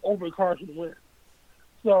Goff over Carson Wentz.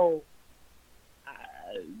 So,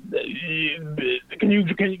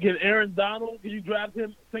 can Aaron Donald? Can you draft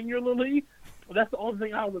him singularly? Well, that's the only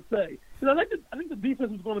thing I would say. I think the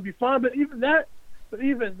defense was going to be fine, but even that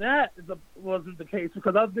wasn't the case,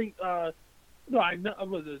 because I think the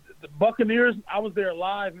Buccaneers. I was there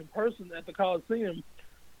live in person at the Coliseum.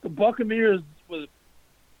 The Buccaneers put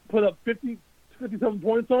up 50-something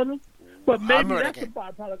points on them, but maybe that's a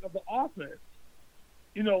byproduct of the offense.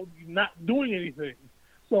 Not doing anything.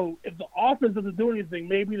 So if the offense doesn't do anything,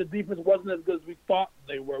 maybe the defense wasn't as good as we thought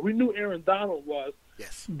they were. We knew Aaron Donald was,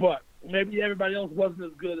 yes, but maybe everybody else wasn't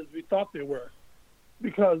as good as we thought they were,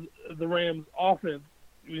 because the Rams' offense,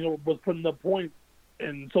 was putting up points,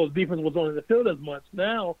 and so the defense was on the field as much.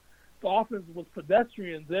 Now the offense was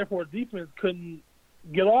pedestrian, therefore defense couldn't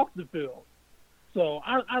get off the field. So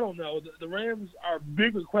I don't know. The Rams are a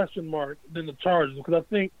bigger question mark than the Chargers, because I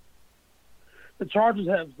think the Chargers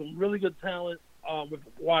have some really good talent with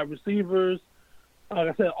wide receivers. Like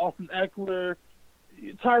I said, Austin Eckler,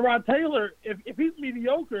 Tyrod Taylor. If he's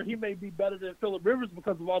mediocre, he may be better than Phillip Rivers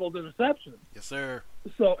because of all those interceptions. Yes, sir.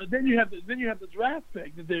 So then you have the draft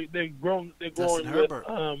pick that they're growing with Herbert.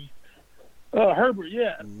 Herbert.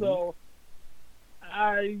 Yeah. Mm-hmm. So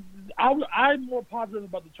I'm more positive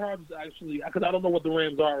about the Chargers actually, because I don't know what the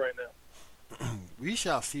Rams are right now. We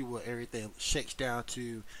shall see what everything shakes down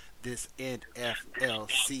to this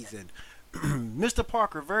NFL season. Mr.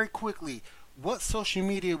 Parker, very quickly, what social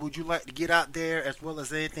media would you like to get out there, as well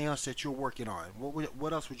as anything else that you're working on?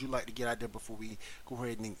 What else would you like to get out there before we go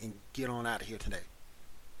ahead and get on out of here today?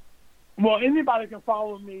 Well, anybody can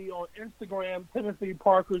follow me on Instagram, Timothy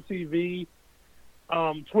Parker TV,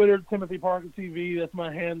 Twitter, Timothy Parker TV. That's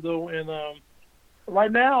my handle. And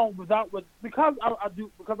right now, because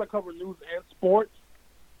I cover news and sports,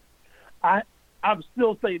 I'm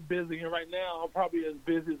still staying busy. And right now, I'm probably as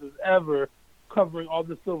busy as ever covering all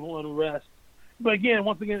the civil unrest. But again,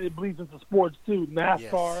 once again, it bleeds into sports too.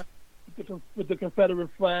 NASCAR with the Confederate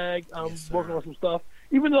flag. I'm working on some stuff.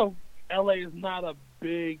 Even though LA is not a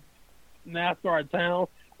big NASCAR town,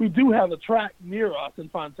 we do have a track near us in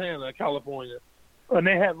Fontana, California, and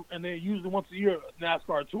they usually once a year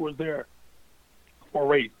NASCAR tours there for a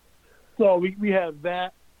race. So we have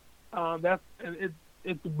that.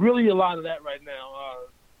 It's really a lot of that right now.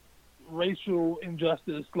 Racial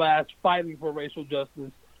injustice / fighting for racial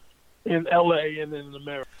justice in LA and in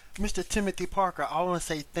America. Mr. Timothy Parker, I want to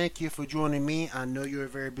say thank you for joining me. I know you're a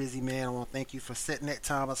very busy man. I want to thank you for setting that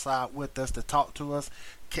time aside with us to talk to us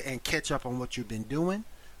and catch up on what you've been doing.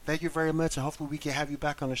 Thank you very much, and hopefully we can have you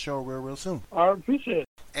back on the show real soon. I appreciate it.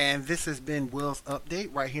 And this has been Will's Update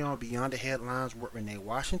right here on Beyond the Headlines with Renee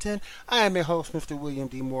Washington. I am your host, Mr. William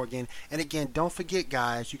D. Morgan. And again, don't forget,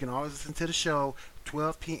 guys, you can always listen to the show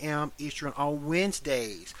 12 p.m. Eastern on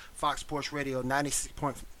Wednesdays. Fox Sports Radio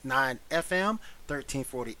 96.9 FM,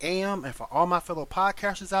 1340 AM. And for all my fellow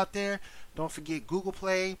podcasters out there, don't forget Google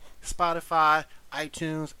Play, Spotify,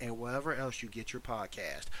 iTunes, and wherever else you get your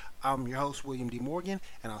podcast. I'm your host, William D. Morgan,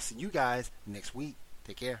 and I'll see you guys next week.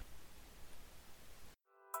 Take care.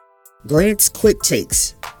 Grant's Quick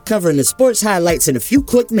Takes, covering the sports highlights in a few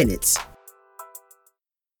quick minutes.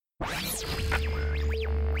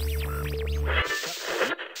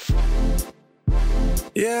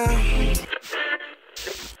 Yeah.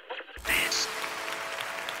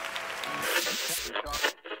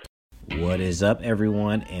 What is up,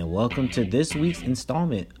 everyone, and welcome to this week's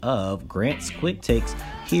installment of Grant's Quick Takes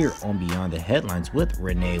here on Beyond the Headlines with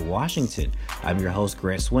Renee Washington. I'm your host,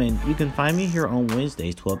 Grant Swin. You can find me here on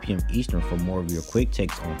Wednesdays, 12 p.m. Eastern for more of your quick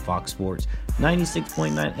takes on Fox Sports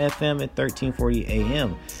 96.9 FM at 1340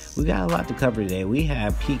 AM. We got a lot to cover today. We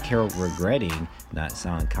have Pete Carroll regretting not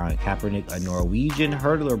signing Colin Kaepernick, a Norwegian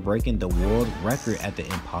hurdler breaking the world record at the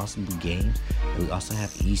Impossible Games. And we also have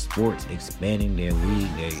esports expanding their league.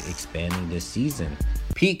 They're expanding this season.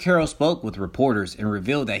 Pete Carroll spoke with reporters and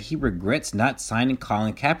revealed that he regrets not signing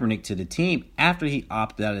Colin Kaepernick to the team after he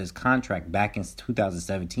opted out of his contract back in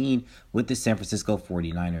 2017 with the San Francisco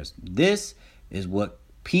 49ers. This is what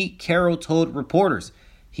Pete Carroll told reporters.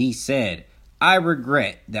 He said, "I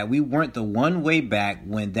regret that we weren't the one way back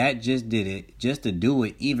when that just did it, just to do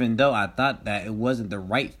it, even though I thought that it wasn't the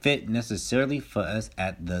right fit necessarily for us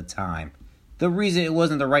at the time. The reason it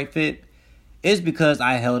wasn't the right fit is because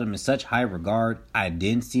I held him in such high regard. I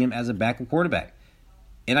didn't see him as a backup quarterback.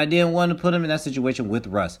 And I didn't want to put him in that situation with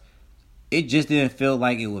Russ. It just didn't feel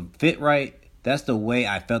like it would fit right. That's the way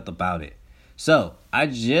I felt about it. So I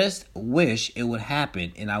just wish it would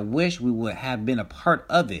happen, and I wish we would have been a part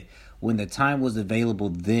of it when the time was available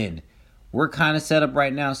then. We're kind of set up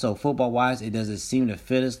right now, so football-wise, it doesn't seem to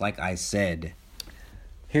fit us like I said."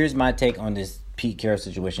 Here's my take on this Pete Carroll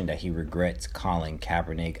situation that he regrets calling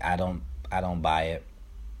Kaepernick. I don't buy it.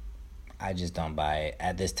 I just don't buy it.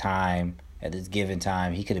 At this time, at this given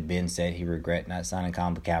time, he could have been said he regret not signing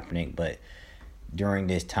Colin Kaepernick, but during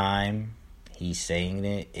this time, he's saying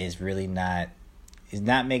it is really not, it's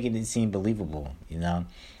not making it seem believable, you know?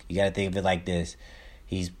 You got to think of it like this.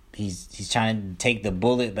 He's trying to take the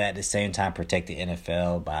bullet, but at the same time protect the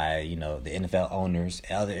NFL by, you know, the NFL owners,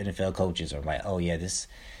 other NFL coaches are like, oh yeah, this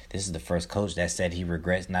is the first coach that said he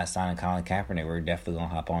regrets not signing Colin Kaepernick. We're definitely going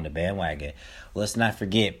to hop on the bandwagon. Let's not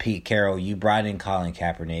forget, Pete Carroll, you brought in Colin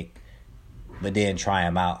Kaepernick, but didn't try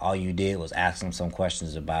him out. All you did was ask him some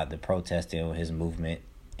questions about the protesting, his movement,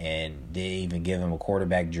 and didn't even give him a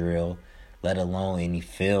quarterback drill, let alone any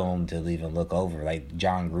film to even look over. Like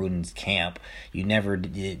John Gruden's camp, you never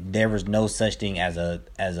did. There was no such thing as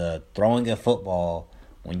a throwing a football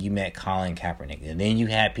when you met Colin Kaepernick. And then you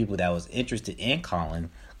had people that was interested in Colin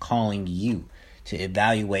calling you to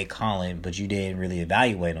evaluate Colin, but you didn't really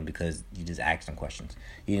evaluate him because you just asked him questions.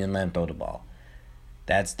 You didn't let him throw the ball.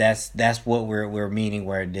 That's what we're meaning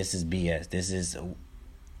where this is BS. This is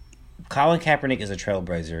Colin Kaepernick is a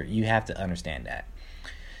trailblazer. You have to understand that.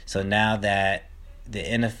 So now that the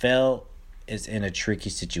NFL is in a tricky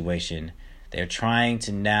situation. They're trying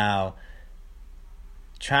to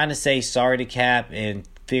say sorry to Cap and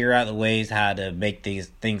figure out the ways how to make these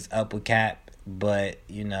things up with Cap, but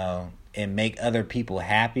and make other people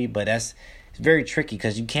happy. But it's very tricky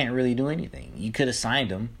because you can't really do anything. You could have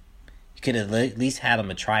signed him. You could have at least had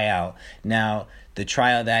him a tryout. Now, the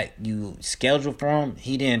tryout that you scheduled for him,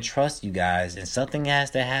 he didn't trust you guys, and something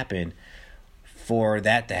has to happen for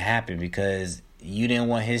that to happen, because you didn't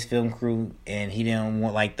want his film crew, and he didn't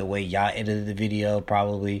want the way y'all edited the video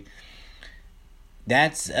probably.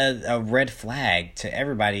 That's a red flag to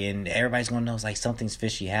everybody, and everybody's gonna know something's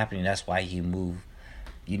fishy happening. That's why he moved,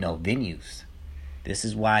 venues. This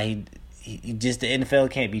is why he just, the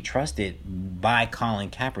NFL can't be trusted by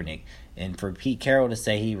Colin Kaepernick. And for Pete Carroll to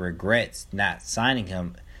say he regrets not signing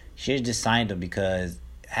him, should have just signed him, because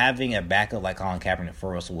having a backup like Colin Kaepernick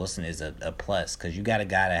for Russell Wilson is a plus, because you got a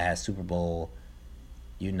guy that has Super Bowl,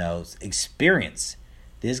 experience.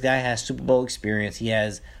 This guy has Super Bowl experience. He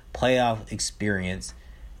has playoff experience.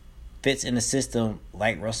 Fits in the system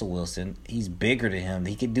like Russell Wilson. He's bigger than him.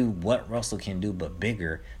 He can do what Russell can do, but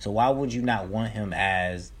bigger. So why would you not want him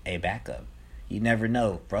as a backup? You never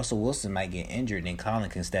know. Russell Wilson might get injured, and Colin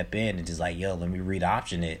can step in and just let me read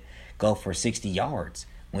option it, go for 60 yards,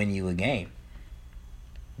 win you a game.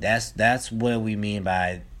 That's what we mean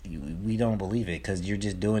by we don't believe it, because you're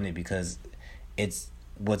just doing it because it's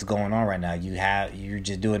what's going on right now. You're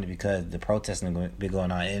just doing it because the protesting has been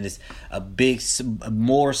going on, and it's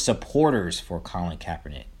more supporters for Colin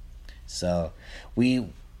Kaepernick. So we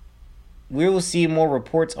will see more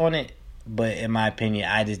reports on it, but in my opinion,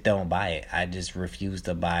 I just don't buy it. I just refuse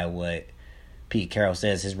to buy what Pete Carroll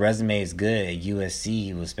says. His resume is good at USC.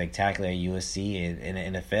 He was spectacular at USC, and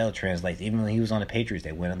the NFL translates. Even when he was on the Patriots,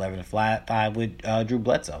 they went 11-5 with Drew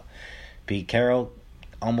Bledsoe. Pete Carroll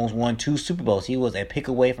almost won 2 Super Bowls. He was a pick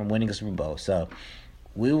away from winning a Super Bowl. So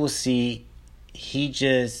we will see. He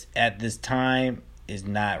just, at this time, is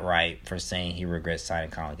not right for saying he regrets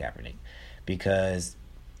signing Colin Kaepernick. Because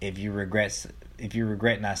if you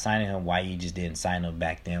regret not signing him, why you just didn't sign him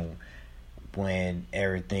back then when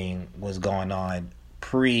everything was going on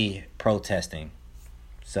pre-protesting?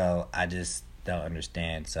 So I just don't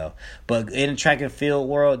understand. But in the track and field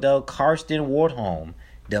world, though, Karsten Warholm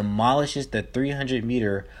demolishes the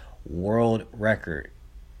 300-meter world record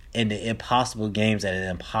in the impossible games at an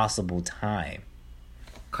impossible time.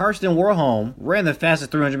 Karsten Warholm ran the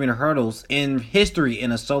fastest 300-meter hurdles in history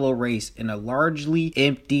in a solo race in a largely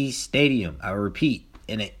empty stadium. I repeat,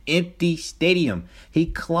 in an empty stadium. He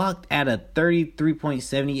clocked at a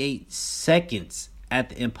 33.78 seconds at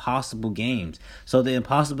the Impossible Games. So the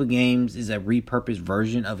Impossible Games is a repurposed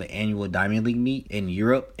version of an annual Diamond League meet in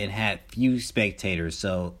Europe and had few spectators.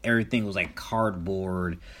 So everything was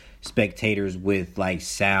cardboard spectators with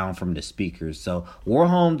sound from the speakers. So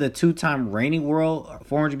Warholm, the 2-time reigning world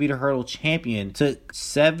 400-meter hurdle champion, took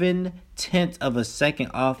 0.7 of a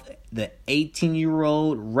second off the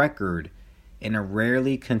 18-year-old record in a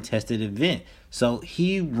rarely contested event. So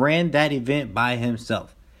he ran that event by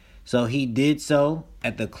himself. So he did so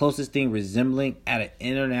at the closest thing resembling at an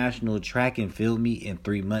international track and field meet in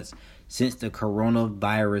 3 months since the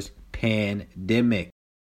coronavirus pandemic.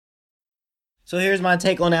 So here's my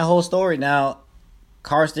take on that whole story. Now,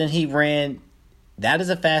 Karsten, he ran, that is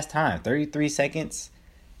a fast time, 33 seconds,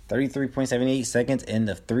 33.78 seconds in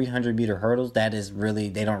the 300-meter hurdles. That is really,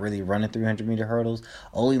 they don't really run the 300-meter hurdles.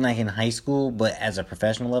 Only in high school, but as a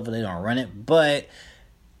professional level, they don't run it. But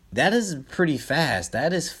that is pretty fast.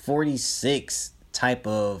 That is 46 type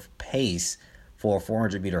of pace for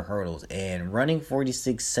 400-meter hurdles. And running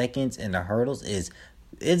 46 seconds in the hurdles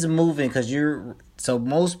it's moving, because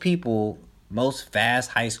most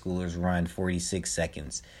fast high schoolers run 46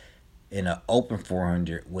 seconds in an open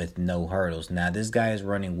 400 with no hurdles. Now, this guy is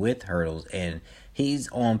running with hurdles, and he's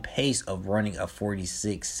on pace of running a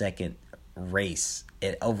 46-second race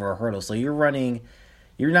over a hurdle. So you're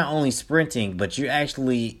not only sprinting, but you're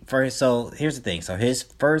actually, so here's the thing. So his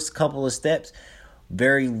first couple of steps,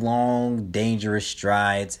 very long, dangerous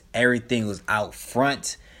strides. Everything was out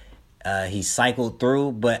front. He cycled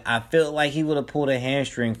through, but I feel like he would have pulled a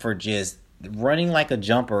hamstring for just running like a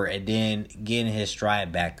jumper and then getting his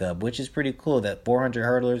stride back up, which is pretty cool. That 400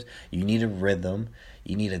 hurdlers, you need a rhythm.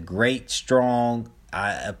 You need a great, strong,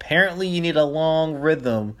 apparently you need a long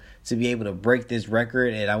rhythm to be able to break this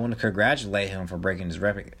record. And I want to congratulate him for breaking this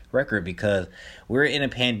record, because we're in a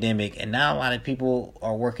pandemic and not a lot of people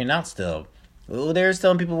are working out still. Well, there's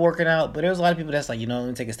some people working out, but there's a lot of people that's let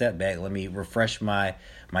me take a step back. Let me refresh my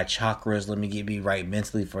chakras. Let me get me right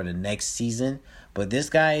mentally for the next season. But this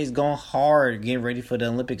guy is going hard, getting ready for the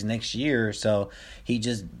Olympics next year. So he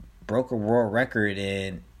just broke a world record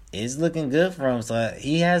and it's looking good for him. So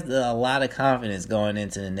he has a lot of confidence going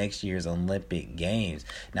into the next year's Olympic Games.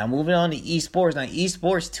 Now, moving on to esports. Now,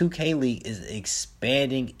 esports 2K League is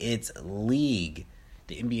expanding its league.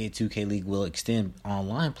 The NBA 2K League will extend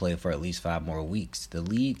online play for at least 5 more weeks. The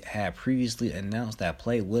league had previously announced that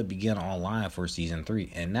play would begin online for Season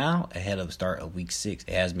 3, and now, ahead of the start of Week 6,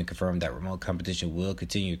 it has been confirmed that remote competition will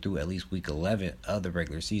continue through at least Week 11 of the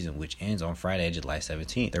regular season, which ends on Friday, July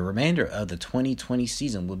 17th. The remainder of the 2020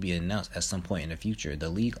 season will be announced at some point in the future. The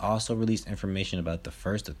league also released information about the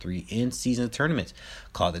first of 3 in-season tournaments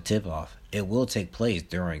called the Tip-Off. It will take place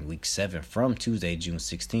during Week 7 from Tuesday, June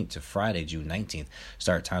 16th to Friday, June 19th.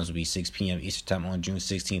 Start times will be 6 p.m. Eastern Time on June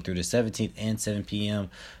 16th through the 17th and 7 p.m.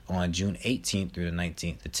 on June 18th through the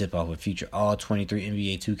 19th. The tip-off will feature all 23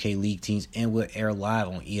 NBA 2K League teams and will air live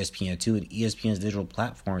on ESPN2 and ESPN's digital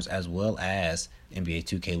platforms, as well as NBA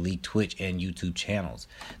 2K League Twitch and YouTube channels.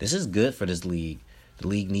 This is good for this league. The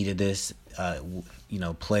league needed this.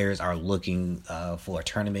 Players are looking for a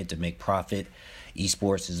tournament to make profit.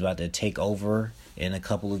 Esports is about to take over in a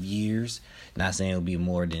couple of years. Not saying it'll be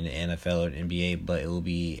more than the NFL or the NBA, but it will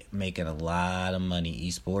be making a lot of money.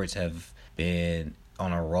 Esports have been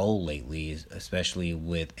on a roll lately, especially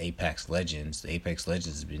with Apex Legends. Apex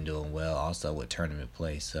Legends has been doing well also with tournament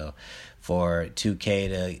play. So for 2K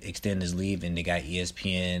to extend his leave and they got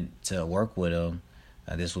ESPN to work with them,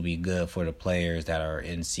 this will be good for the players that are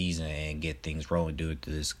in season and get things rolling due to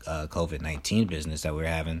this COVID-19 business that we're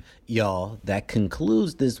having. Y'all, that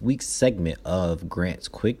concludes this week's segment of Grant's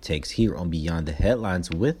Quick Takes here on Beyond the Headlines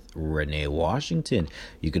with Renee Washington.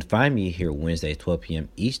 You can find me here Wednesday, 12 p.m.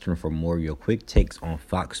 Eastern for more of your quick takes on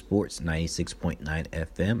Fox Sports 96.9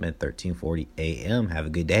 FM and 1340 AM. Have a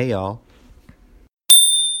good day, y'all.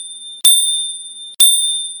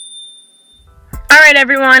 All right,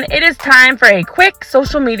 everyone, it is time for a quick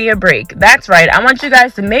social media break. That's right. I want you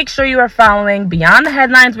guys to make sure you are following Beyond the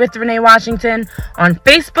Headlines with Renee Washington on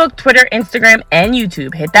Facebook, Twitter, Instagram, and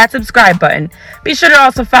YouTube. Hit that subscribe button. Be sure to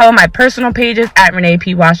also follow my personal pages at Renee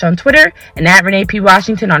P. Wash on Twitter and at Renee P.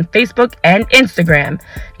 Washington on Facebook and Instagram.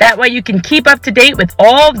 That way you can keep up to date with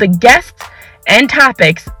all of the guests and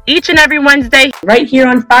topics each and every Wednesday right here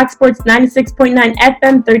on Fox Sports 96.9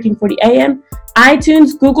 FM, 1340 AM,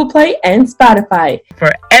 iTunes, Google Play, and Spotify for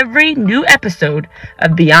every new episode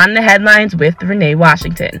of Beyond the Headlines with Renee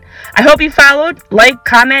Washington. I hope you followed, like,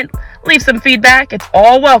 comment, leave some feedback. It's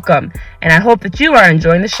all welcome, and I hope that you are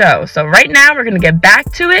enjoying the show. So right now, we're going to get back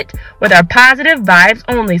to it with our Positive Vibes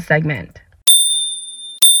Only segment.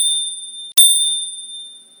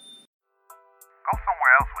 Go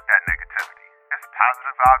somewhere else with that negativity. It's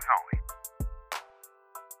Positive Vibes Only.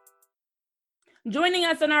 Joining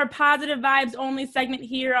us on our Positive Vibes Only segment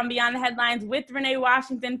here on Beyond the Headlines with Renee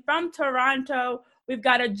Washington from Toronto, we've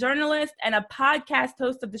got a journalist and a podcast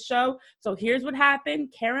host of the show. So here's what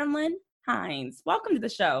happened, Carolyn Hines. Welcome to the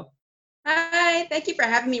show. Hi, thank you for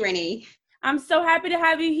having me, Renee. I'm so happy to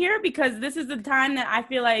have you here because this is the time that I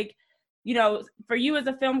feel like, for you as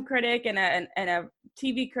a film critic and a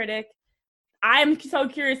TV critic, I'm so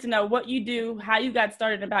curious to know what you do, how you got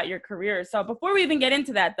started about your career. So before we even get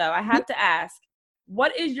into that, though, I have to ask,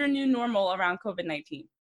 what is your new normal around COVID-19?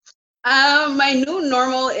 My new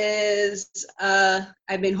normal is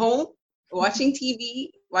I've been home watching TV,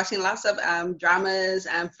 watching lots of dramas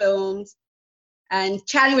and films, and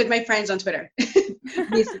chatting with my friends on Twitter.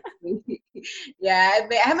 Basically. Yeah,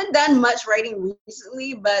 I haven't done much writing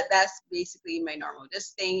recently, but that's basically my normal.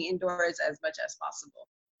 Just staying indoors as much as possible.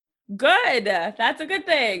 Good. That's a good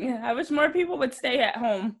thing. I wish more people would stay at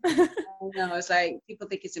home. I know, it's like people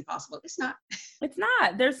think it's impossible. It's not. It's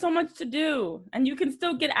not. There's so much to do. And you can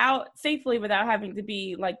still get out safely without having to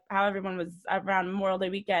be like how everyone was around Memorial Day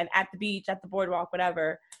weekend at the beach, at the boardwalk,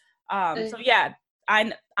 whatever. So yeah,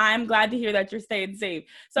 I'm glad to hear that you're staying safe.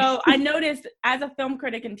 So I noticed as a film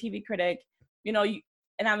critic and TV critic, and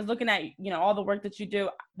I was looking at, all the work that you do.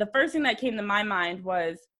 The first thing that came to my mind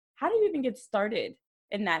was, how do you even get started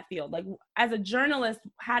in that field? Like, as a journalist,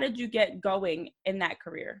 how did you get going in that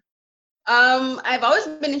career? I've always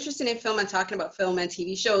been interested in film and talking about film and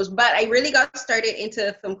TV shows, but I really got started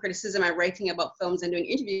into film criticism and writing about films and doing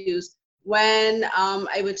interviews when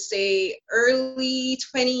I would say early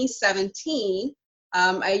 2017.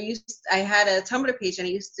 I had a Tumblr page and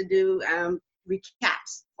I used to do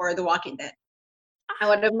recaps for The Walking Dead. And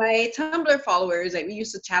one of my Tumblr followers, we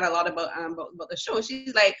used to chat a lot about the show.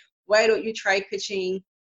 She's like, why don't you try pitching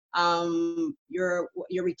your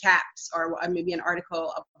recaps or maybe an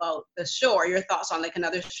article about the show or your thoughts on like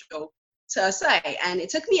another show to a site? And it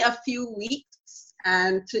took me a few weeks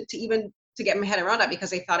and to get my head around that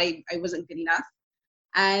because I thought I wasn't good enough.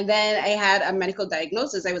 And then I had a medical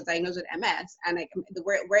diagnosis. I was diagnosed with MS, and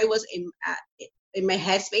where I was in my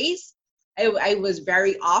headspace, I was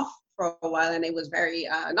very off for a while, and I was very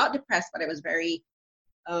not depressed, but I was very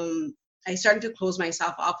I started to close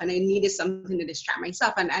myself off, and I needed something to distract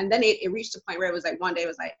myself. And then it reached a point where I was like, one day I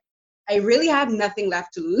was like, I really have nothing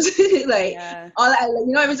left to lose. Like,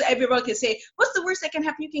 everyone can say, what's the worst that can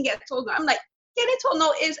happen? You can get told no. I'm like, getting told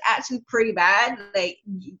no is actually pretty bad.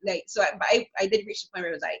 So I did reach the point where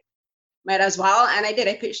I was like, might as well. And I did.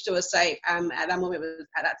 I pitched to a site. At that moment, it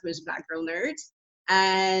was Black Girl Nerds.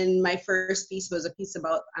 And my first piece was a piece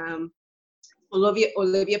about Olivia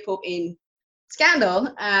Pope in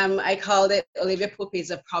Scandal. I called it Olivia Pope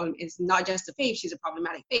is not just a fave, she's a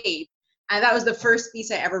problematic fave. And that was the first piece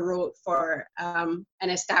I ever wrote for an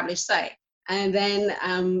established site. And then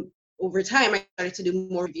over time, I started to do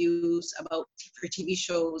more reviews for TV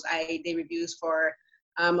shows. I did reviews for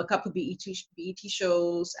a couple of BET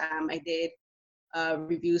shows. I did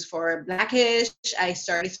reviews for Blackish. I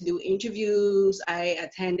started to do interviews. I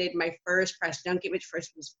attended my first press junket, which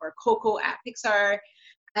first was for Coco at Pixar.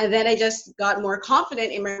 And then I just got more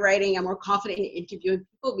confident in my writing. I'm more confident in interviewing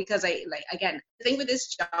people because the thing with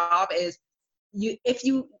this job is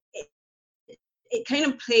it kind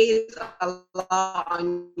of plays a lot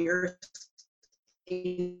on your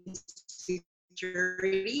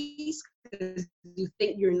insecurities because you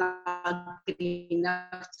think you're not getting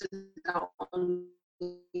enough to not only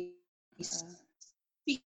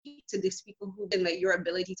speak to these people who been your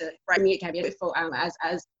ability to write me. It can be beautiful as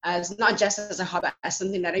not just as a hobby, as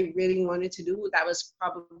something that I really wanted to do. That was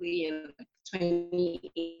probably in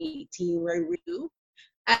 2018 where I really do.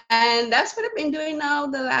 And that's what I've been doing now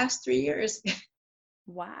the last 3 years.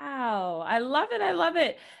 Wow. I love it. I love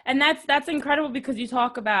it. And that's incredible because you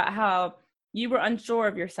talk about how you were unsure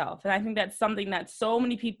of yourself. And I think that's something that so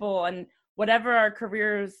many people, and whatever our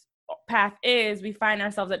careers path is, we find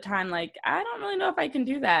ourselves at time like, I don't really know if I can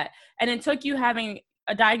do that. And it took you having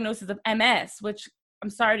a diagnosis of MS, which I'm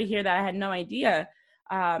sorry to hear that. I had no idea.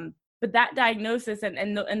 But that diagnosis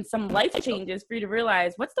and some life changes for you to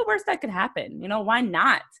realize what's the worst that could happen? Why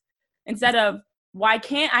not? Instead of why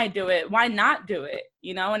can't I do it? Why not do it?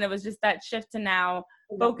 And it was just that shift to now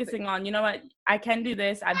focusing on, what, I can do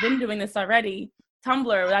this. I've been doing this already.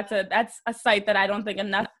 Tumblr, that's a site that I don't think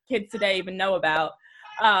enough kids today even know about.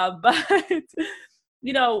 But,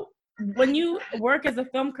 when you work as a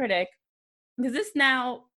film critic, does this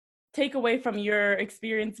now take away from your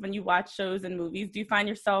experience when you watch shows and movies? Do you find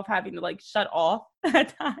yourself having to shut off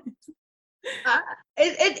at times?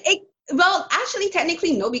 Well, actually,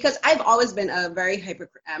 technically, no, because I've always been a very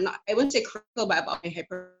I wouldn't say critical, but about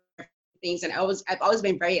hyper things. And I've always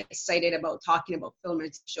been very excited about talking about film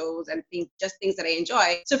and shows and things that I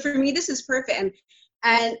enjoy. So for me, this is perfect.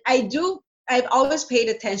 And I've always paid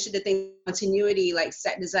attention to things, continuity, like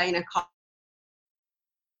set design and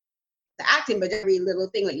the acting, but every little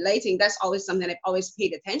thing like lighting, that's always something I've always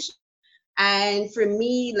paid attention. And for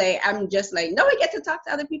me, I'm just no, I get to talk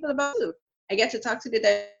to other people about it. I get to talk to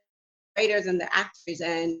the writers and the actors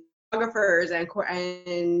and photographers and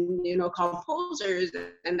composers,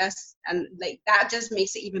 and that just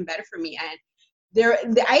makes it even better for me. And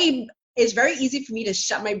it's very easy for me to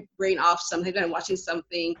shut my brain off sometimes when I'm watching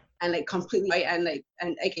something and completely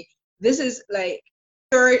this is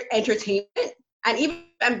pure entertainment. And even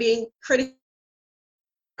if I'm being critical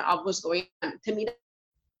of what's going on, to me,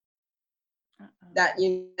 that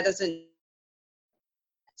doesn't.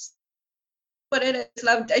 But it is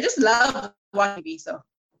love. I just love watching TV. So.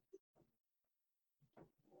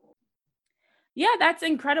 Yeah, that's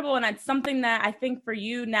incredible, and it's something that I think for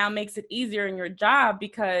you now makes it easier in your job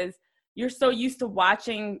because you're so used to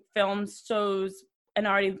watching films, shows, and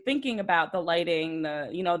already thinking about the lighting,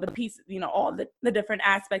 the piece, all the different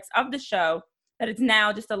aspects of the show, that it's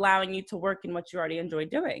now just allowing you to work in what you already enjoy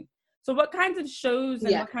doing. So what kinds of shows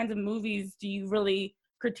and what kinds of movies do you really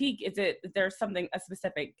critique? Is there something, a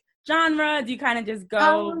specific genre? Do you kind of just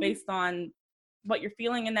go based on what you're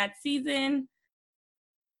feeling in that season?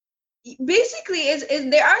 Basically,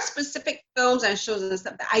 there are specific films and shows and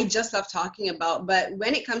stuff that I just love talking about. But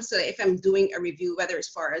when it comes to if I'm doing a review, whether it's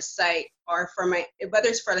for a site or whether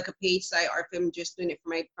it's for a page site or if I'm just doing it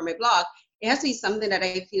for my blog, it has to be something that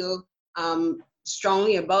I feel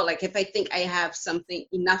strongly about. If I think I have something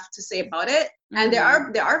enough to say about it. Mm-hmm. And there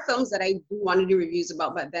are films that I do want to do reviews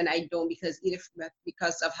about, but then I don't because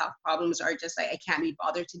of how problems are just I can't be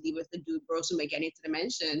bothered to deal with the dude bros who may get into the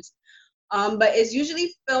mentions. But it's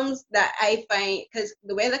usually films that I find, because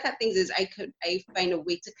the way I look at things is I find a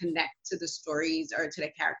way to connect to the stories or to the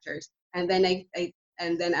characters, and then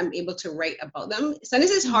I'm able to write about them.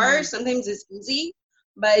 Sometimes it's hard, sometimes it's easy.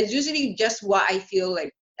 but it's usually just what I feel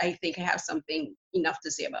like I think I have something enough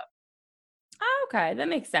to say about. Oh, okay, that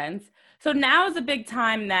makes sense. So now is a big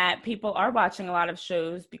time that people are watching a lot of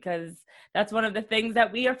shows, because that's one of the things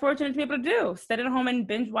that we are fortunate to be able to do. Sit at home and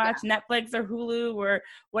binge watch Netflix or Hulu or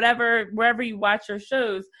whatever, wherever you watch your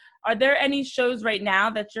shows. Are there any shows right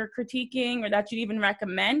now that you're critiquing or that you'd even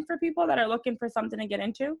recommend for people that are looking for something to get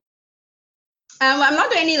into? I'm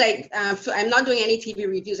not doing any I'm not doing any TV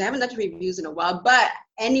reviews. I haven't done reviews in a while, but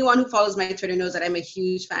anyone who follows my Twitter knows that I'm a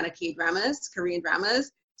huge fan of K-dramas, Korean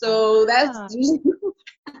dramas. So that's usually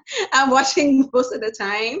I'm watching most of the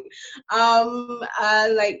time.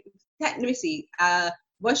 Let me see.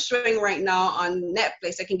 What's showing right now on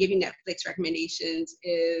Netflix? I can give you Netflix recommendations.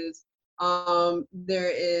 Is there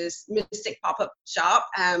is Mystic Pop-Up Shop.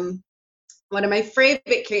 One of my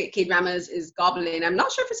favorite K-dramas is Goblin. I'm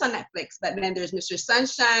not sure if it's on Netflix, but then there's Mr.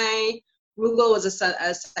 Sunshine. Rugal was a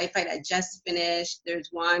sci-fi that just finished. There's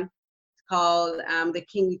one called The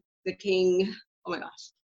King. Oh my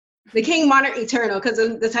gosh. The King Monarch Eternal, because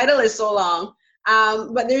the title is so long.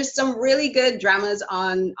 But there's some really good dramas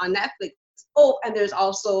on Netflix. Oh, and there's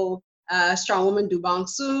also Strong Woman Do Bong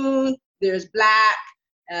Soon. There's Black.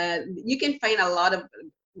 You can find a lot of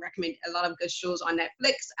good shows on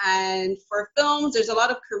Netflix. And for films, there's a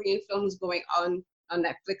lot of Korean films going on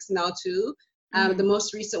Netflix now too. The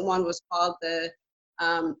most recent one was called the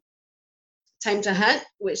Time to Hunt,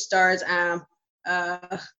 which stars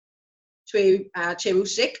Choi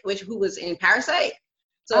Woo-sik, who was in Parasite.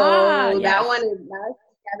 So that one is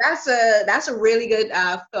that's a really good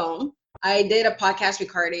film. I did a podcast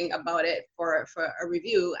recording about it for a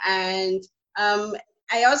review, and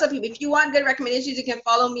I also, if you want good recommendations, you can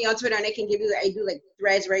follow me on Twitter, and I do like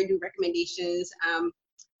threads where I do recommendations.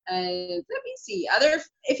 And let me see,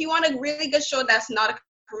 if you want a really good show that's not a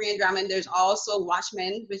Korean drama, there's also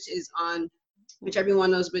Watchmen, which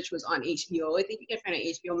everyone knows, which was on HBO. I think you can find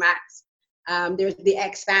it on HBO Max. There's The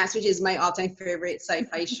Expanse, which is my all-time favorite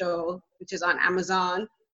sci-fi show, which is on Amazon.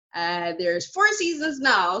 There's 4 seasons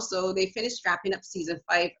now, so they finished wrapping up season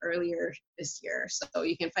 5 earlier this year. So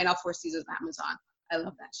you can find all 4 seasons on Amazon. I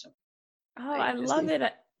love that show. Oh, I love it.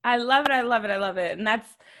 I love it. I love it. I love it. And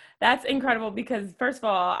that's incredible, because first of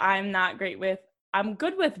all, I love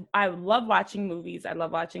watching movies. I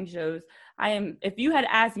love watching shows. If you had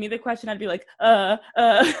asked me the question, I'd be like, like,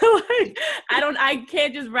 I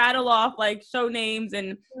can't just rattle off like show names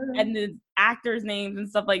and the actors' names and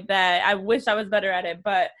stuff like that. I wish I was better at it.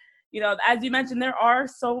 But, as you mentioned, there are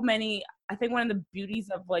so many. I think one of the beauties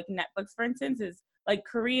of like Netflix, for instance, is like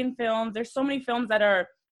Korean films. There's so many films that are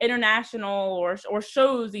international or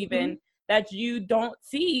shows even that you don't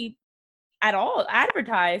see at all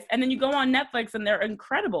advertised, and then you go on Netflix and they're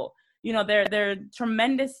incredible. They're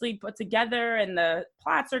tremendously put together, and the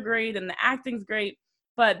plots are great and the acting's great.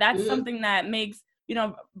 But that's something that makes,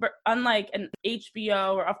 unlike an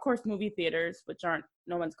HBO or of course movie theaters, which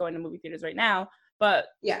no one's going to movie theaters right now, but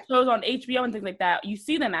shows on HBO and things like that, you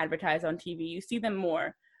see them advertised on TV, you see them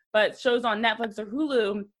more. But shows on Netflix or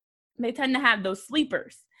Hulu, they tend to have those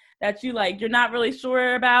sleepers that you're not really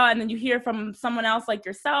sure about, and then you hear from someone else like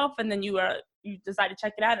yourself, and then you decide to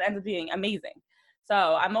check it out. It ends up being amazing. So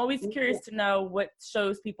I'm always curious to know what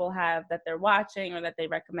shows people have that they're watching or that they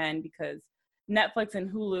recommend, because Netflix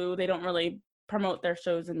and Hulu, they don't really promote their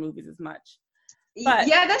shows and movies as much. But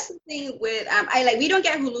yeah, that's the thing with we don't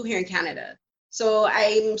get Hulu here in Canada. So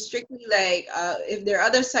I'm strictly if there are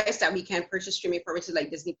other sites that we can purchase streaming for, which is like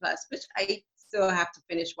Disney Plus, which I still have to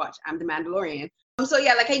finish watch. The Mandalorian. So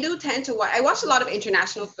yeah, I do tend to watch. I watch a lot of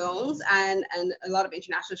international films and a lot of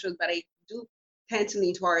international shows, but I do tend to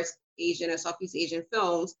lean towards Asian and Southeast Asian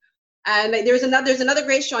films. And there's another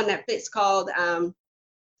great show on Netflix called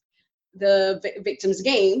The Victim's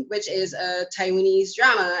Game, which is a Taiwanese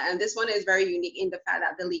drama, and this one is very unique in the fact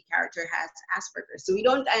that the lead character has Asperger's. So we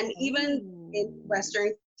don't, and even in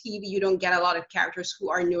Western TV, you don't get a lot of characters who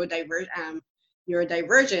are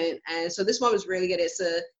neurodivergent, and so this one was really good. It's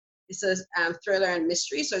a thriller and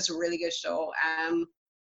mystery, so it's a really good show.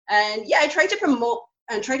 And yeah, I try to promote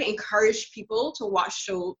and try to encourage people to watch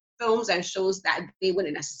films and shows that they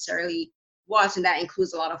wouldn't necessarily watch, and that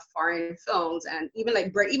includes a lot of foreign films. And even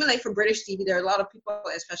for British TV, there are a lot of people,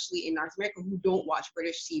 especially in North America, who don't watch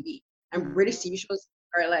British TV, and British TV shows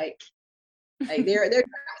are like their and their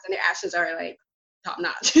actions are like top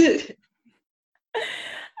notch.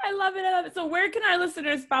 I love it. So where can our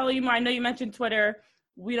listeners follow you more? I know you mentioned Twitter.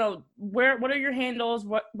 What are your handles?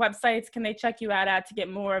 What websites can they check you out at to get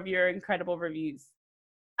more of your incredible reviews?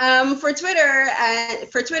 For Twitter and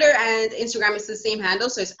Instagram, it's the same handle.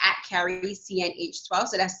 So it's @CarrieCNH12.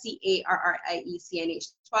 So that's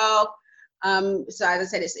CarrieCNH12. So as I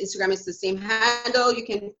said, it's Instagram is the same handle. You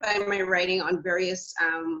can find my writing on various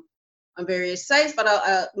sites, but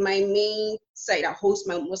my main site I host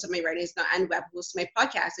most of my writings now, and web host my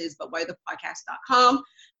podcast is butwhythepodcast.com.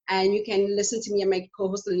 And you can listen to me and my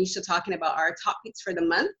co-host Lanisha talking about our top picks for the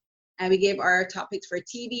month. And we gave our top picks for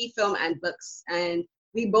TV, film, and books. And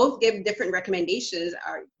we both give different recommendations,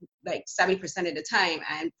 like 70% of the time.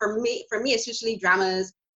 And for me, it's usually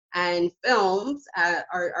dramas and films.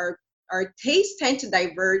 Our tastes tend to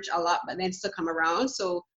diverge a lot, but then still come around.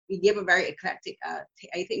 So we give a very eclectic, I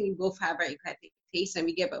think we both have very eclectic tastes, and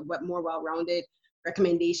we give a more well-rounded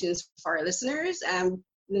recommendations for our listeners.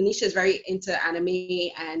 Lanisha is very into anime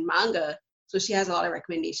and manga, so she has a lot of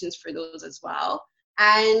recommendations for those as well.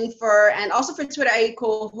 And also for Twitter, I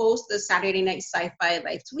co-host the Saturday Night Sci-Fi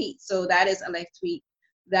Live Tweet. So that is a live tweet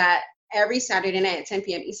that every Saturday night at 10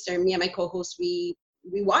 p.m. Eastern, me and my co-host, we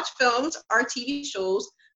watch films or TV shows.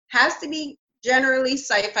 Has to be generally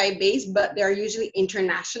sci-fi based, but they're usually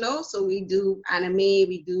international. So we do anime,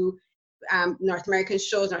 we do North American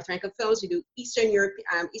shows, North American films, we do Eastern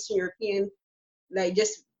European. Like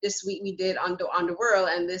just this week we did on the World,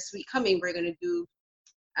 and this week coming we're gonna do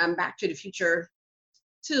Back to the Future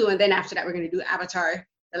 2, and then after that we're gonna do Avatar: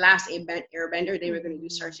 The Last Airbender. Then we're gonna do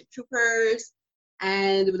Starship Troopers,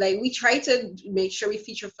 and like we try to make sure we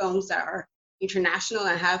feature films that are international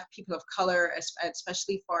and have people of color,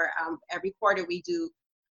 especially for every quarter we do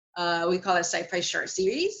we call it sci-fi short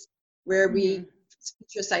series, where we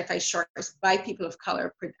feature sci-fi shorts by people of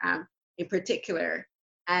color in particular,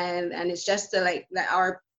 and it's just to like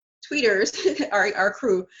our tweeters, our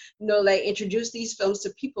crew, introduce these films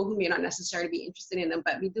to people who may not necessarily be interested in them,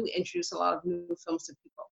 but we do introduce a lot of new films to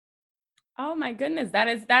people. Oh my goodness,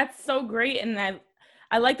 that's so great, and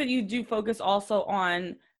I like that you do focus also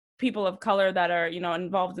on people of color that are,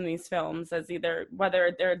 involved in these films, as either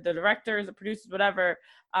whether they're the directors or producers, whatever,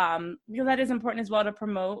 because that is important as well to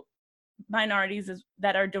promote minorities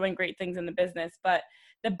that are doing great things in the business. But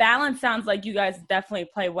the balance sounds like you guys definitely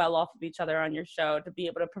play well off of each other on your show to be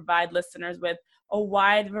able to provide listeners with a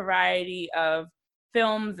wide variety of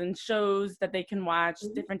films and shows that they can watch,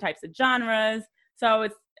 different types of genres. So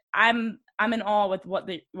I'm in awe with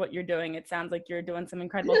what you're doing. It sounds like you're doing some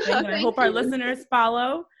incredible things, and I hope our listeners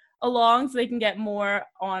follow along so they can get more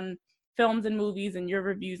on films and movies and your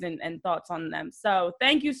reviews and thoughts on them. So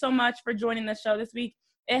thank you so much for joining the show this week.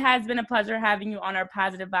 It has been a pleasure having you on our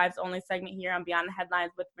Positive Vibes Only segment here on Beyond the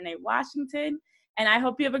Headlines with Renee Washington. And I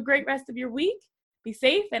hope you have a great rest of your week. Be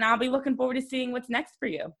safe, and I'll be looking forward to seeing what's next for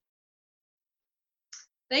you.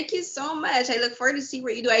 Thank you so much. I look forward to see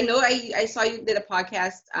what you do. I know I saw you did a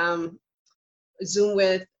podcast Zoom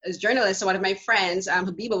with a journalist, and one of my friends,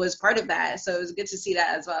 Habiba, was part of that. So it was good to see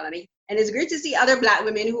that as well. And it's great to see other Black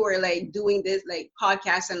women who are like doing this like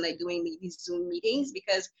podcasts and like doing these Zoom meetings,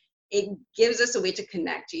 because it gives us a way to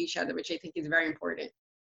connect to each other, which I think is very important.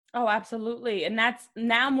 Oh, absolutely. And that's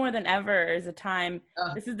now more than ever is a time.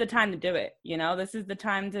 This is the time to do it. This is the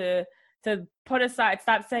time to put aside,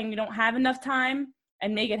 stop saying you don't have enough time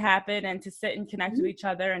and make it happen, and to sit and connect with each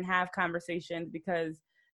other and have conversations, because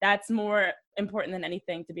that's more important than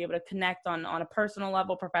anything, to be able to connect on a personal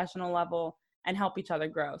level, professional level, and help each other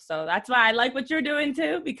grow. So that's why I like what you're doing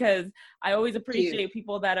too, because I always appreciate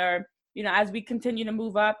people that are, as we continue to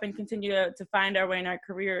move up and continue to find our way in our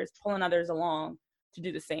careers, pulling others along to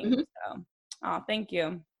do the same. So, thank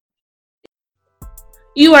you.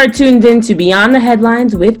 You are tuned in to Beyond the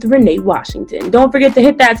Headlines with Renee Washington. Don't forget to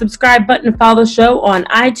hit that subscribe button and follow the show on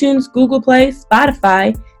iTunes, Google Play,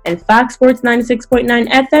 Spotify, and Fox Sports 96.9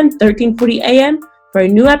 FM, 1340 AM for a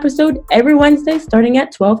new episode every Wednesday starting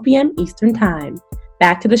at 12 p.m. Eastern Time.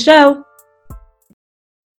 Back to the show.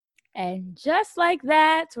 And just like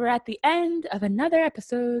that, we're at the end of another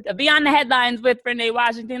episode of Beyond the Headlines with Renee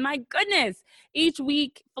Washington. My goodness, each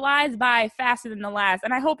week flies by faster than the last.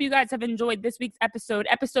 And I hope you guys have enjoyed this week's episode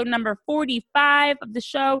number 45 of the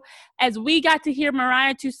show, as we got to hear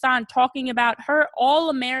Mariah Toussaint talking about her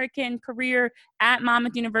All-American career at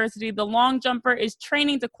Monmouth University. The long jumper is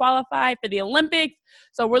training to qualify for the Olympics.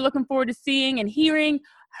 So we're looking forward to seeing and hearing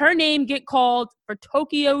her name get called for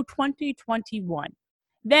Tokyo 2021.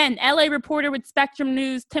 Then, LA reporter with Spectrum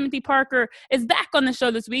News, Timothy Parker, is back on the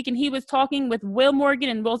show this week, and he was talking with Will Morgan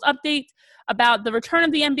and Will's Update about the return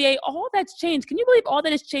of the NBA. All that's changed. Can you believe all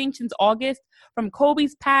that has changed since August? From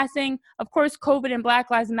Kobe's passing, of course, COVID and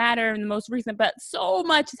Black Lives Matter in the most recent, but so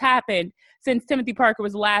much has happened since Timothy Parker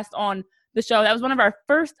was last on the show. That was one of our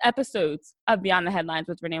first episodes of Beyond the Headlines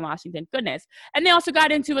with Renee Washington. Goodness. And they also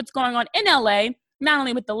got into what's going on in LA, not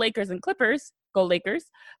only with the Lakers and Clippers, go Lakers,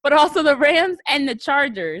 but also the Rams and the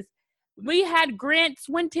Chargers. we had Grant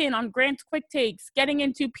Swinton on Grant's Quick Takes getting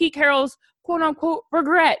into Pete Carroll's quote-unquote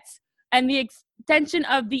regrets and the extension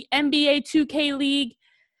of the NBA 2K League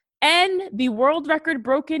and the world record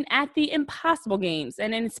broken at the Impossible Games.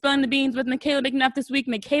 And in Spilling the Beans with Michaela McNuff this week,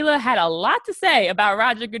 Michaela had a lot to say about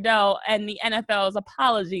Roger Goodell and the NFL's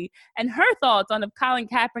apology and her thoughts on if Colin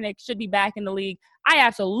Kaepernick should be back in the league. I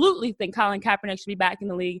absolutely think Colin Kaepernick should be back in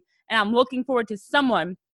the league, and I'm looking forward to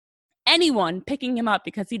anyone picking him up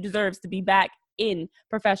because he deserves to be back in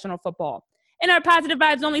professional football. In our Positive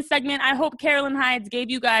Vibes Only segment, I hope Carolyn Hides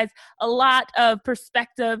gave you guys a lot of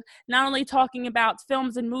perspective, not only talking about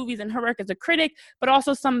films and movies and her work as a critic, but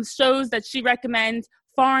also some shows that she recommends,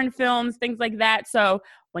 foreign films, things like that. So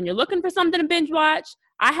when you're looking for something to binge watch,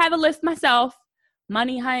 I have a list myself: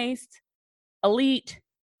 Money Heist, Elite,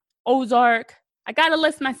 Ozark. I got a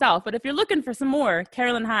list myself, but if you're looking for some more,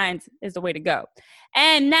 Carolyn Hides is the way to go.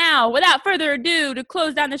 And now, without further ado, to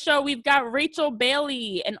close down the show, we've got Rachel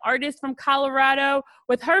Bailey, an artist from Colorado,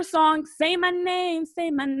 with her song, Say My Name, Say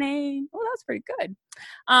My Name. Oh, that was pretty good.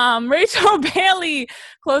 Rachel Bailey,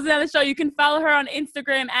 closing down the show. You can follow her on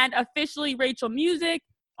Instagram at officiallyrachelmusic,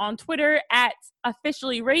 on Twitter at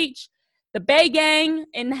officiallyrach. The Bay Gang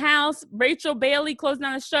in the house, Rachel Bailey closing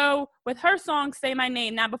down the show with her song, Say My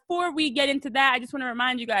Name. Now, before we get into that, I just want to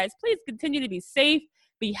remind you guys, please continue to be safe,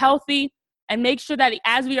 be healthy, and make sure that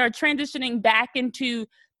as we are transitioning back into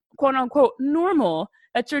quote-unquote normal,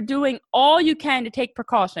 that you're doing all you can to take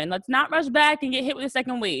precaution. Let's not rush back and get hit with a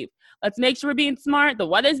second wave. Let's make sure we're being smart. The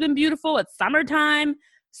weather's been beautiful. It's summertime.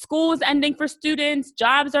 School is ending for students.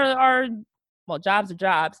 Jobs are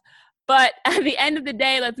jobs. But at the end of the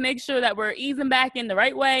day, let's make sure that we're easing back in the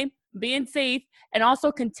right way, being safe, and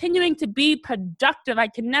also continuing to be productive. I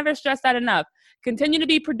can never stress that enough. Continue to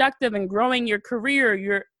be productive and growing your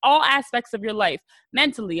career, all aspects of your life,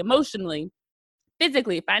 mentally, emotionally,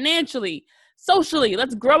 physically, financially, socially.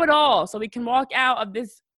 Let's grow it all so we can walk out of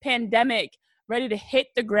this pandemic ready to hit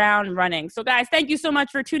the ground running. So guys, thank you so much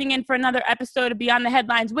for tuning in for another episode of Beyond the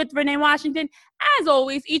Headlines with Renee Washington. As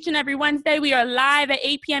always, each and every Wednesday, we are live at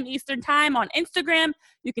 8 p.m. Eastern time on Instagram.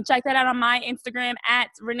 You can check that out on my Instagram at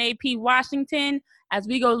Renee P. Washington as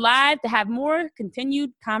we go live to have more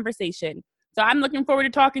continued conversation. So I'm looking forward to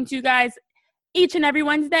talking to you guys each and every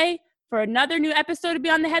Wednesday for another new episode of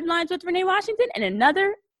Beyond the Headlines with Renee Washington and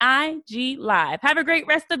another IG Live. Have a great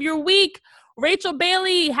rest of your week. Rachel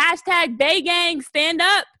Bailey, hashtag Bay Gang, stand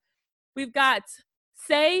up. We've got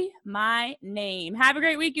Say My Name. Have a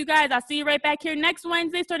great week, you guys. I'll see you right back here next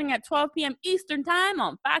Wednesday starting at 12 p.m. Eastern time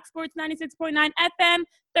on Fox Sports 96.9 FM,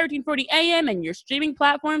 1340 AM, and your streaming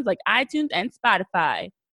platforms like iTunes and Spotify.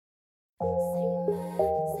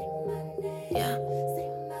 Yeah.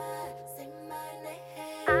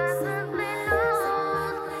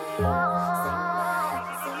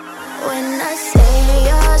 When I say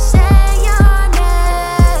your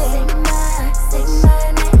name,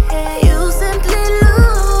 you simply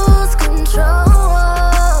lose control.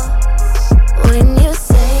 When you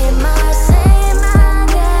say my name,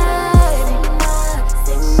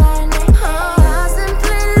 oh, I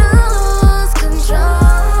simply lose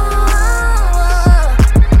control.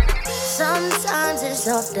 Sometimes it's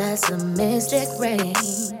soft as a mystic rain.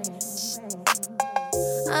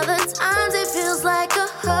 Other times it feels like a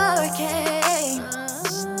hurricane.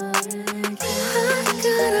 I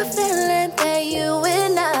got a feeling that you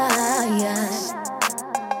and I,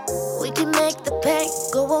 we can make the pain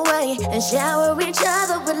go away and shower each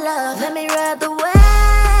other with love. Let me ride the wave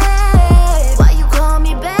while you call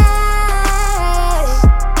me back.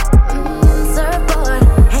 Surfboard,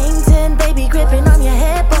 hang 10, baby, gripping on your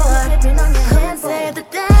headboard. Come save the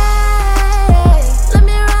day. Let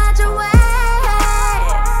me ride your wave.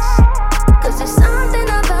 There's something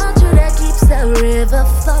about you that keeps the river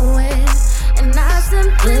flowing. And I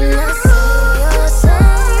simply say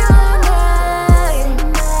your name.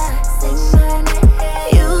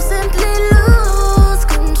 You simply lose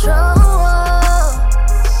control.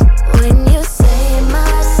 When you say my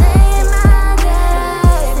name,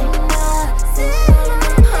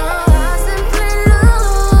 oh, I simply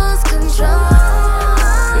lose control.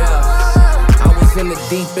 I was in the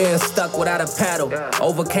deep end, stuck without a paddle.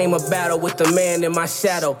 Overcame a battle with the man in my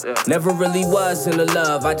shadow. Never really was into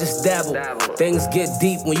love, I just dabbled. Things get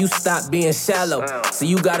deep when you stop being shallow. So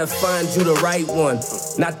you gotta find you the right one.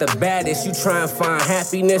 Not the baddest, you try and find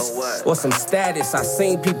happiness or some status. I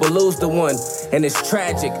seen people lose the one, and it's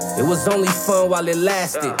tragic. It was only fun while it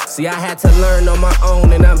lasted. See, I had to learn on my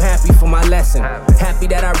own, and I'm happy for my lesson. Happy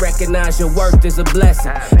that I recognize your worth is a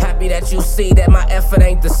blessing. Happy that you see that my effort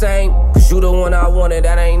ain't the same. Cause you the one I wanted,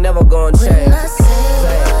 that ain't never gonna change. When I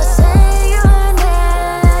say your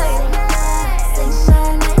name,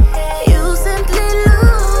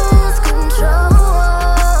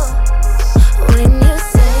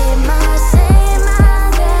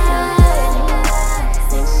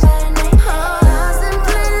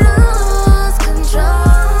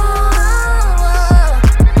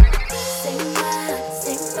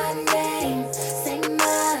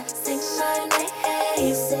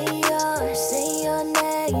 name. Say your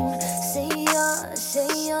name. Say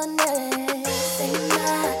your name.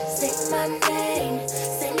 Say my name.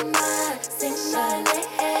 Say my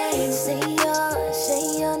name. Say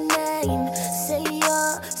your name.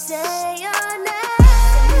 Say your name.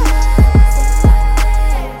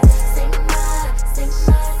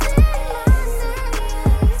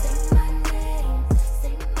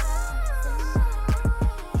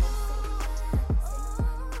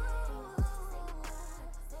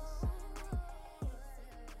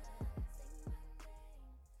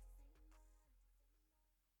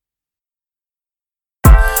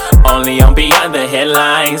 Only on Beyond the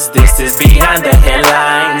Headlines. This is Beyond the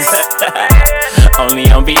Headlines. Only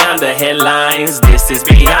on Beyond the Headlines. This is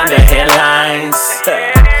Beyond the Headlines.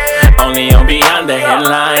 Only on Beyond the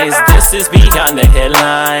Headlines. This is Beyond the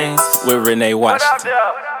Headlines with Renee Washington.